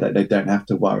this so that they don't have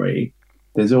to worry,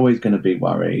 there's always going to be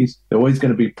worries. There's always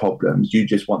going to be problems. You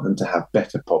just want them to have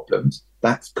better problems.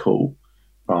 That's cool,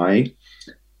 right?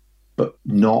 But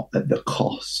not at the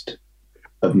cost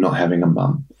of not having a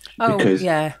mum. Because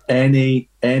any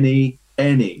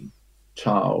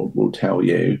child will tell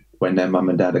you when their mum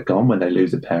and dad are gone, when they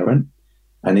lose a parent,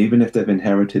 and even if they've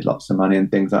inherited lots of money and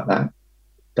things like that,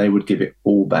 they would give it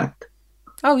all back.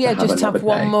 Oh, yeah, just have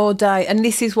one more day. And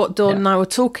this is what Dawn and I were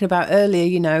talking about earlier,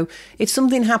 you know. If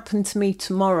something happened to me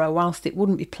tomorrow, whilst it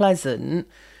wouldn't be pleasant,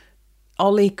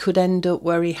 Ollie could end up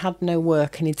where he had no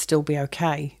work and he'd still be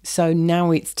okay. So now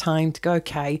it's time to go,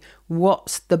 okay,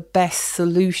 what's the best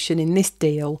solution in this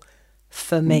deal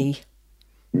for me?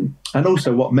 And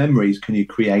also, what memories can you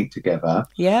create together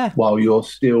while you're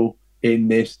still in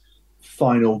this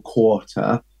final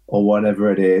quarter or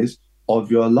whatever it is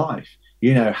of your life?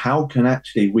 You know, how can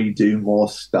actually we do more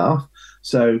stuff?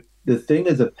 So the thing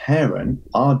as a parent,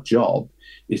 our job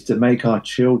is to make our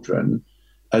children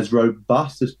as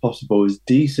robust as possible, as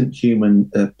decent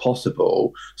human as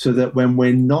possible, so that when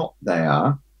we're not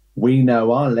there, we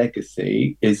know our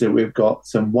legacy is that we've got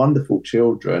some wonderful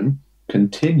children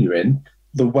continuing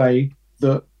the way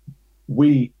that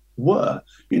we were.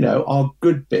 You know, our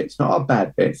good bits, not our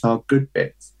bad bits, our good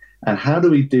bits. And how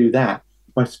do we do that?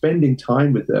 By spending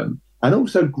time with them and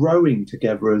also growing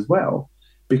together as well.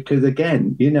 Because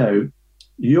again, you know,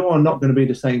 you are not going to be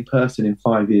the same person in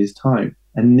 5 years' time,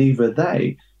 and neither are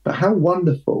they. But how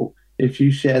wonderful if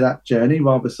you share that journey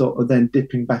rather sort of then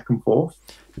dipping back and forth.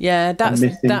 Yeah,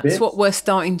 that's what we're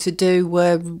starting to do.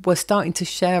 We're starting to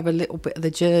share a little bit of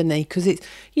the journey, because it's,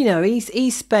 you know,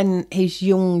 he's spent his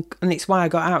young, and it's why I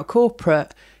got out of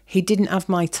corporate. He didn't have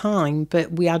my time,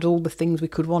 but we had all the things we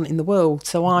could want in the world.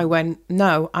 So I went,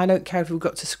 no, I don't care if we've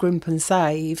got to scrimp and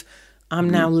save. I'm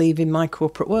now leaving my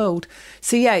corporate world.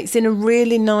 So yeah, it's in a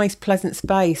really nice, pleasant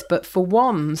space. But for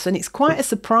once, and it's quite a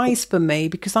surprise for me,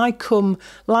 because I come,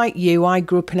 like you, I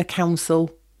grew up in a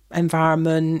council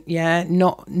environment,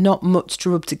 not much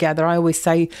to rub together. I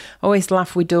always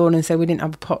laugh with Dawn and say we didn't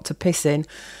have a pot to piss in.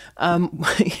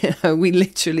 You know, we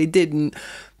literally didn't.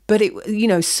 But it, you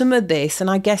know, some of this, and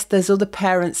I guess there's other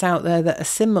parents out there that are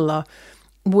similar,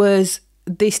 was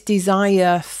this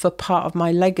desire for part of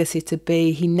my legacy to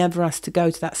be, he never has to go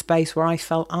to that space where I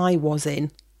felt I was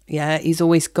in. Yeah, he's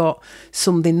always got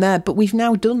something there. But we've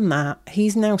now done that.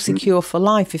 He's now secure for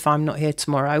life if I'm not here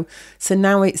tomorrow. So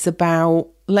now it's about,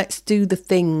 let's do the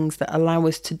things that allow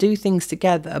us to do things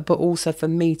together, but also for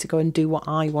me to go and do what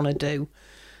I want to do.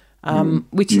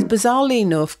 Which is bizarrely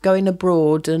enough, going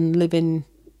abroad and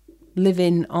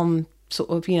living on sort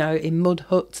of, you know, in mud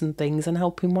huts and things and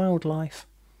helping wildlife.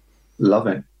 Love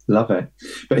it. Love it.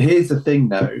 But here's the thing,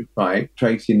 though, right,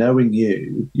 Tracy, knowing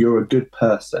you, you're a good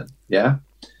person. Yeah.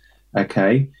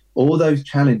 Okay. All those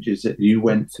challenges that you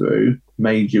went through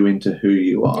made you into who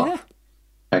you are. Yeah.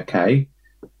 Okay.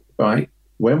 Right.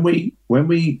 When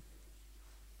we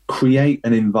create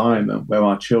an environment where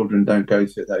our children don't go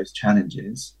through those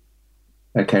challenges,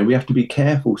 okay, we have to be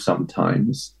careful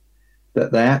sometimes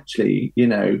that they actually, you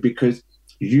know, because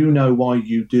you know why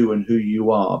you do and who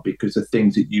you are because of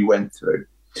things that you went through.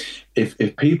 If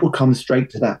people come straight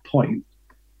to that point,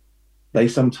 they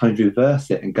sometimes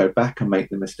reverse it and go back and make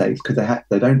the mistakes because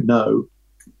they don't know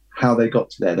how they got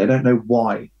to there. They don't know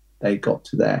why they got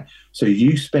to there. So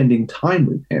you spending time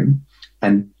with him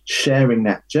and sharing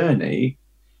that journey,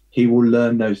 he will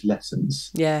learn those lessons.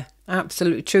 Yeah,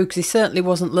 absolutely true, because he certainly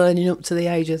wasn't learning up to the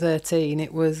age of 13.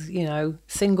 It was, you know,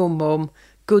 single mum,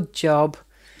 good job,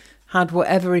 had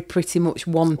whatever he pretty much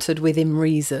wanted within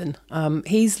reason.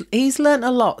 He's learnt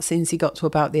a lot since he got to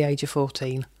about the age of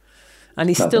 14. And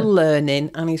he's still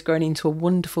learning, and he's grown into a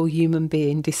wonderful human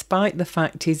being, despite the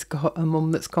fact he's got a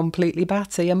mum that's completely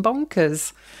batty and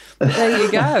bonkers. But there you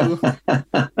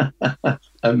go.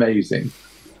 Amazing.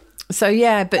 So,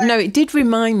 yeah, but no, it did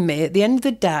remind me, at the end of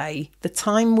the day, the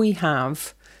time we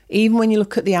have, even when you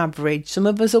look at the average, some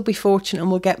of us will be fortunate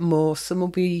and will get more, some will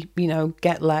be, you know,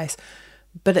 get less.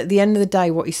 But at the end of the day,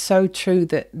 what is so true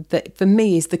that for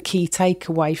me is the key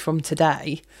takeaway from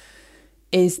today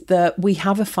is that we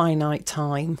have a finite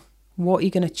time. What are you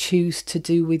going to choose to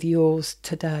do with yours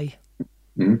today?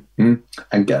 Mm-hmm.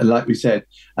 And like we said,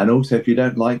 and also if you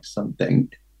don't like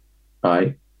something,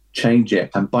 right, change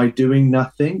it. And by doing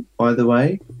nothing, by the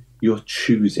way, you're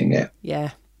choosing it.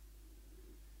 Yeah.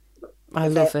 I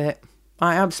love it.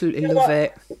 I absolutely love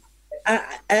it.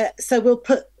 So we'll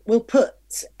put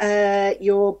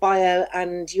your bio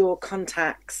and your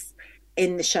contacts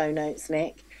in the show notes,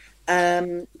 Nick.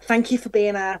 Thank you for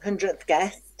being our 100th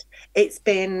guest. It's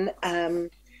been, do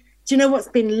you know what's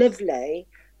been lovely?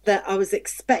 That I was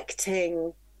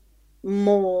expecting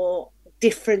more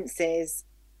differences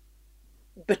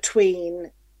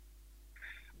between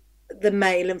the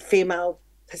male and female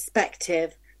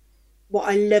perspective. What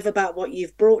I love about what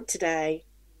you've brought today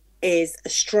is a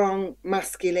strong,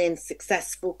 masculine,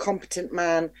 successful, competent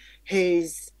man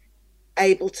who's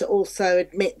able to also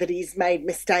admit that he's made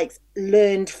mistakes,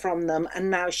 learned from them, and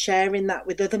now sharing that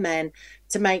with other men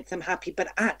to make them happy. But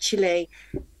actually,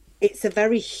 it's a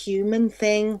very human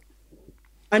thing.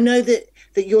 I know that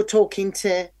you're talking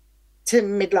to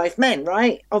midlife men,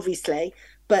 right? Obviously,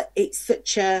 but it's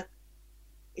a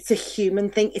human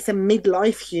thing. It's a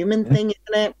midlife human thing,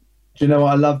 isn't it? Do you know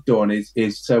what I love, Dawn?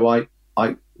 Is so I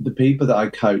the people that I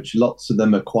coach, lots of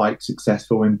them are quite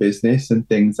successful in business and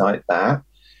things like that.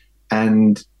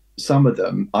 And some of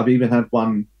them, I've even had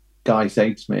one guy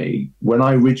say to me, when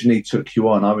I originally took you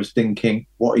on, I was thinking,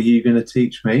 what are you going to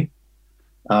teach me?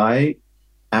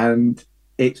 And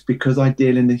it's because I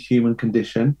deal in the human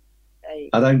condition.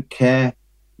 I don't care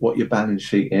what your balance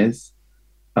sheet is.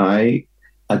 I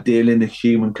deal in the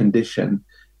human condition.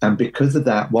 And because of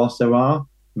that, whilst there are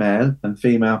male and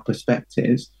female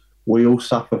perspectives, we all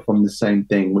suffer from the same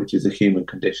thing, which is a human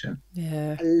condition.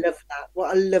 Yeah. I love that.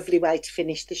 What a lovely way to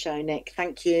finish the show, Nick.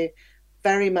 Thank you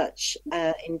very much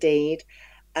indeed.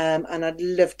 And I'd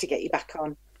love to get you back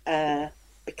on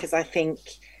because I think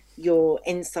your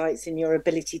insights and your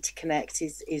ability to connect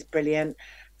is brilliant.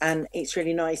 And it's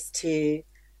really nice to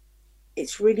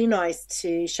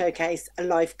showcase a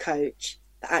life coach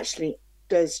that actually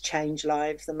does change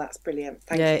lives, and that's brilliant.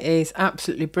 Thank you. It is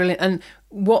absolutely brilliant. And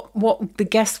what the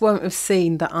guests won't have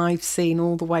seen that I've seen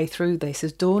all the way through this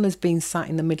is Dawn has been sat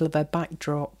in the middle of her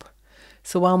backdrop.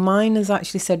 So while mine has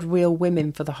actually said real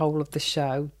women for the whole of the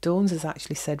show, Dawn's has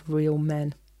actually said real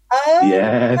men. Oh,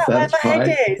 yes, that's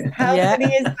right. How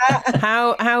funny is that?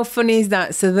 How funny is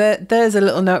that? So there's a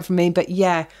little note from me. But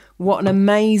yeah, what an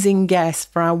amazing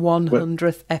guest for our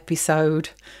 100th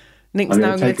episode. Nick's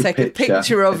now going to take a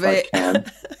picture of it.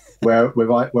 Where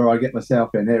I get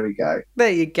myself in. Here we go. There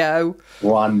you go.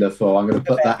 Wonderful. I'm going to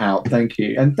put that out. Thank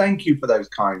you. And thank you for those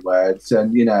kind words.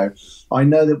 And, you know, I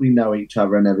know that we know each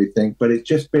other and everything, but it's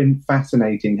just been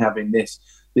fascinating having this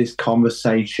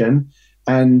conversation.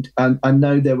 And I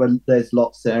know there's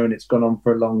lots there and it's gone on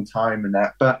for a long time and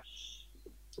that. But,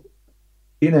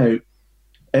 you know,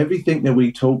 everything that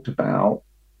we talked about,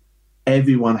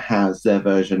 everyone has their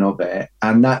version of it.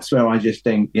 And that's where I just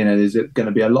think, you know, there's going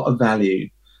to be a lot of value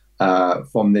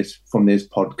from this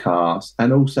podcast,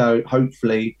 and also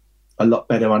hopefully a lot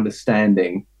better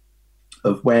understanding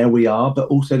of where we are, but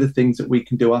also the things that we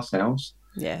can do ourselves,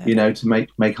 you know, to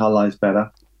make our lives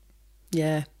better.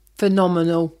 Yeah,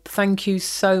 Phenomenal. Thank you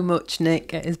so much,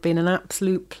 Nick. It has been an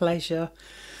absolute pleasure.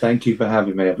 Thank you for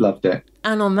having me. I've loved it.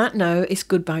 And on that note, it's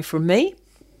goodbye from me.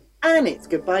 And it's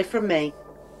goodbye from me.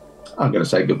 I'm going to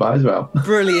say goodbye as well.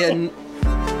 Brilliant.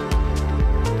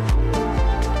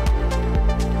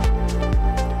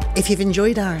 If you've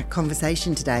enjoyed our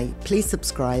conversation today, please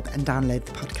subscribe and download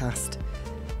the podcast.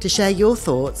 To share your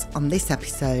thoughts on this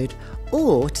episode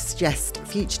or to suggest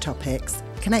future topics,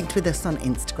 connect with us on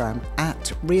Instagram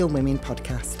 @Real Women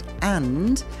Podcast.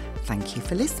 And thank you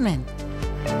for listening.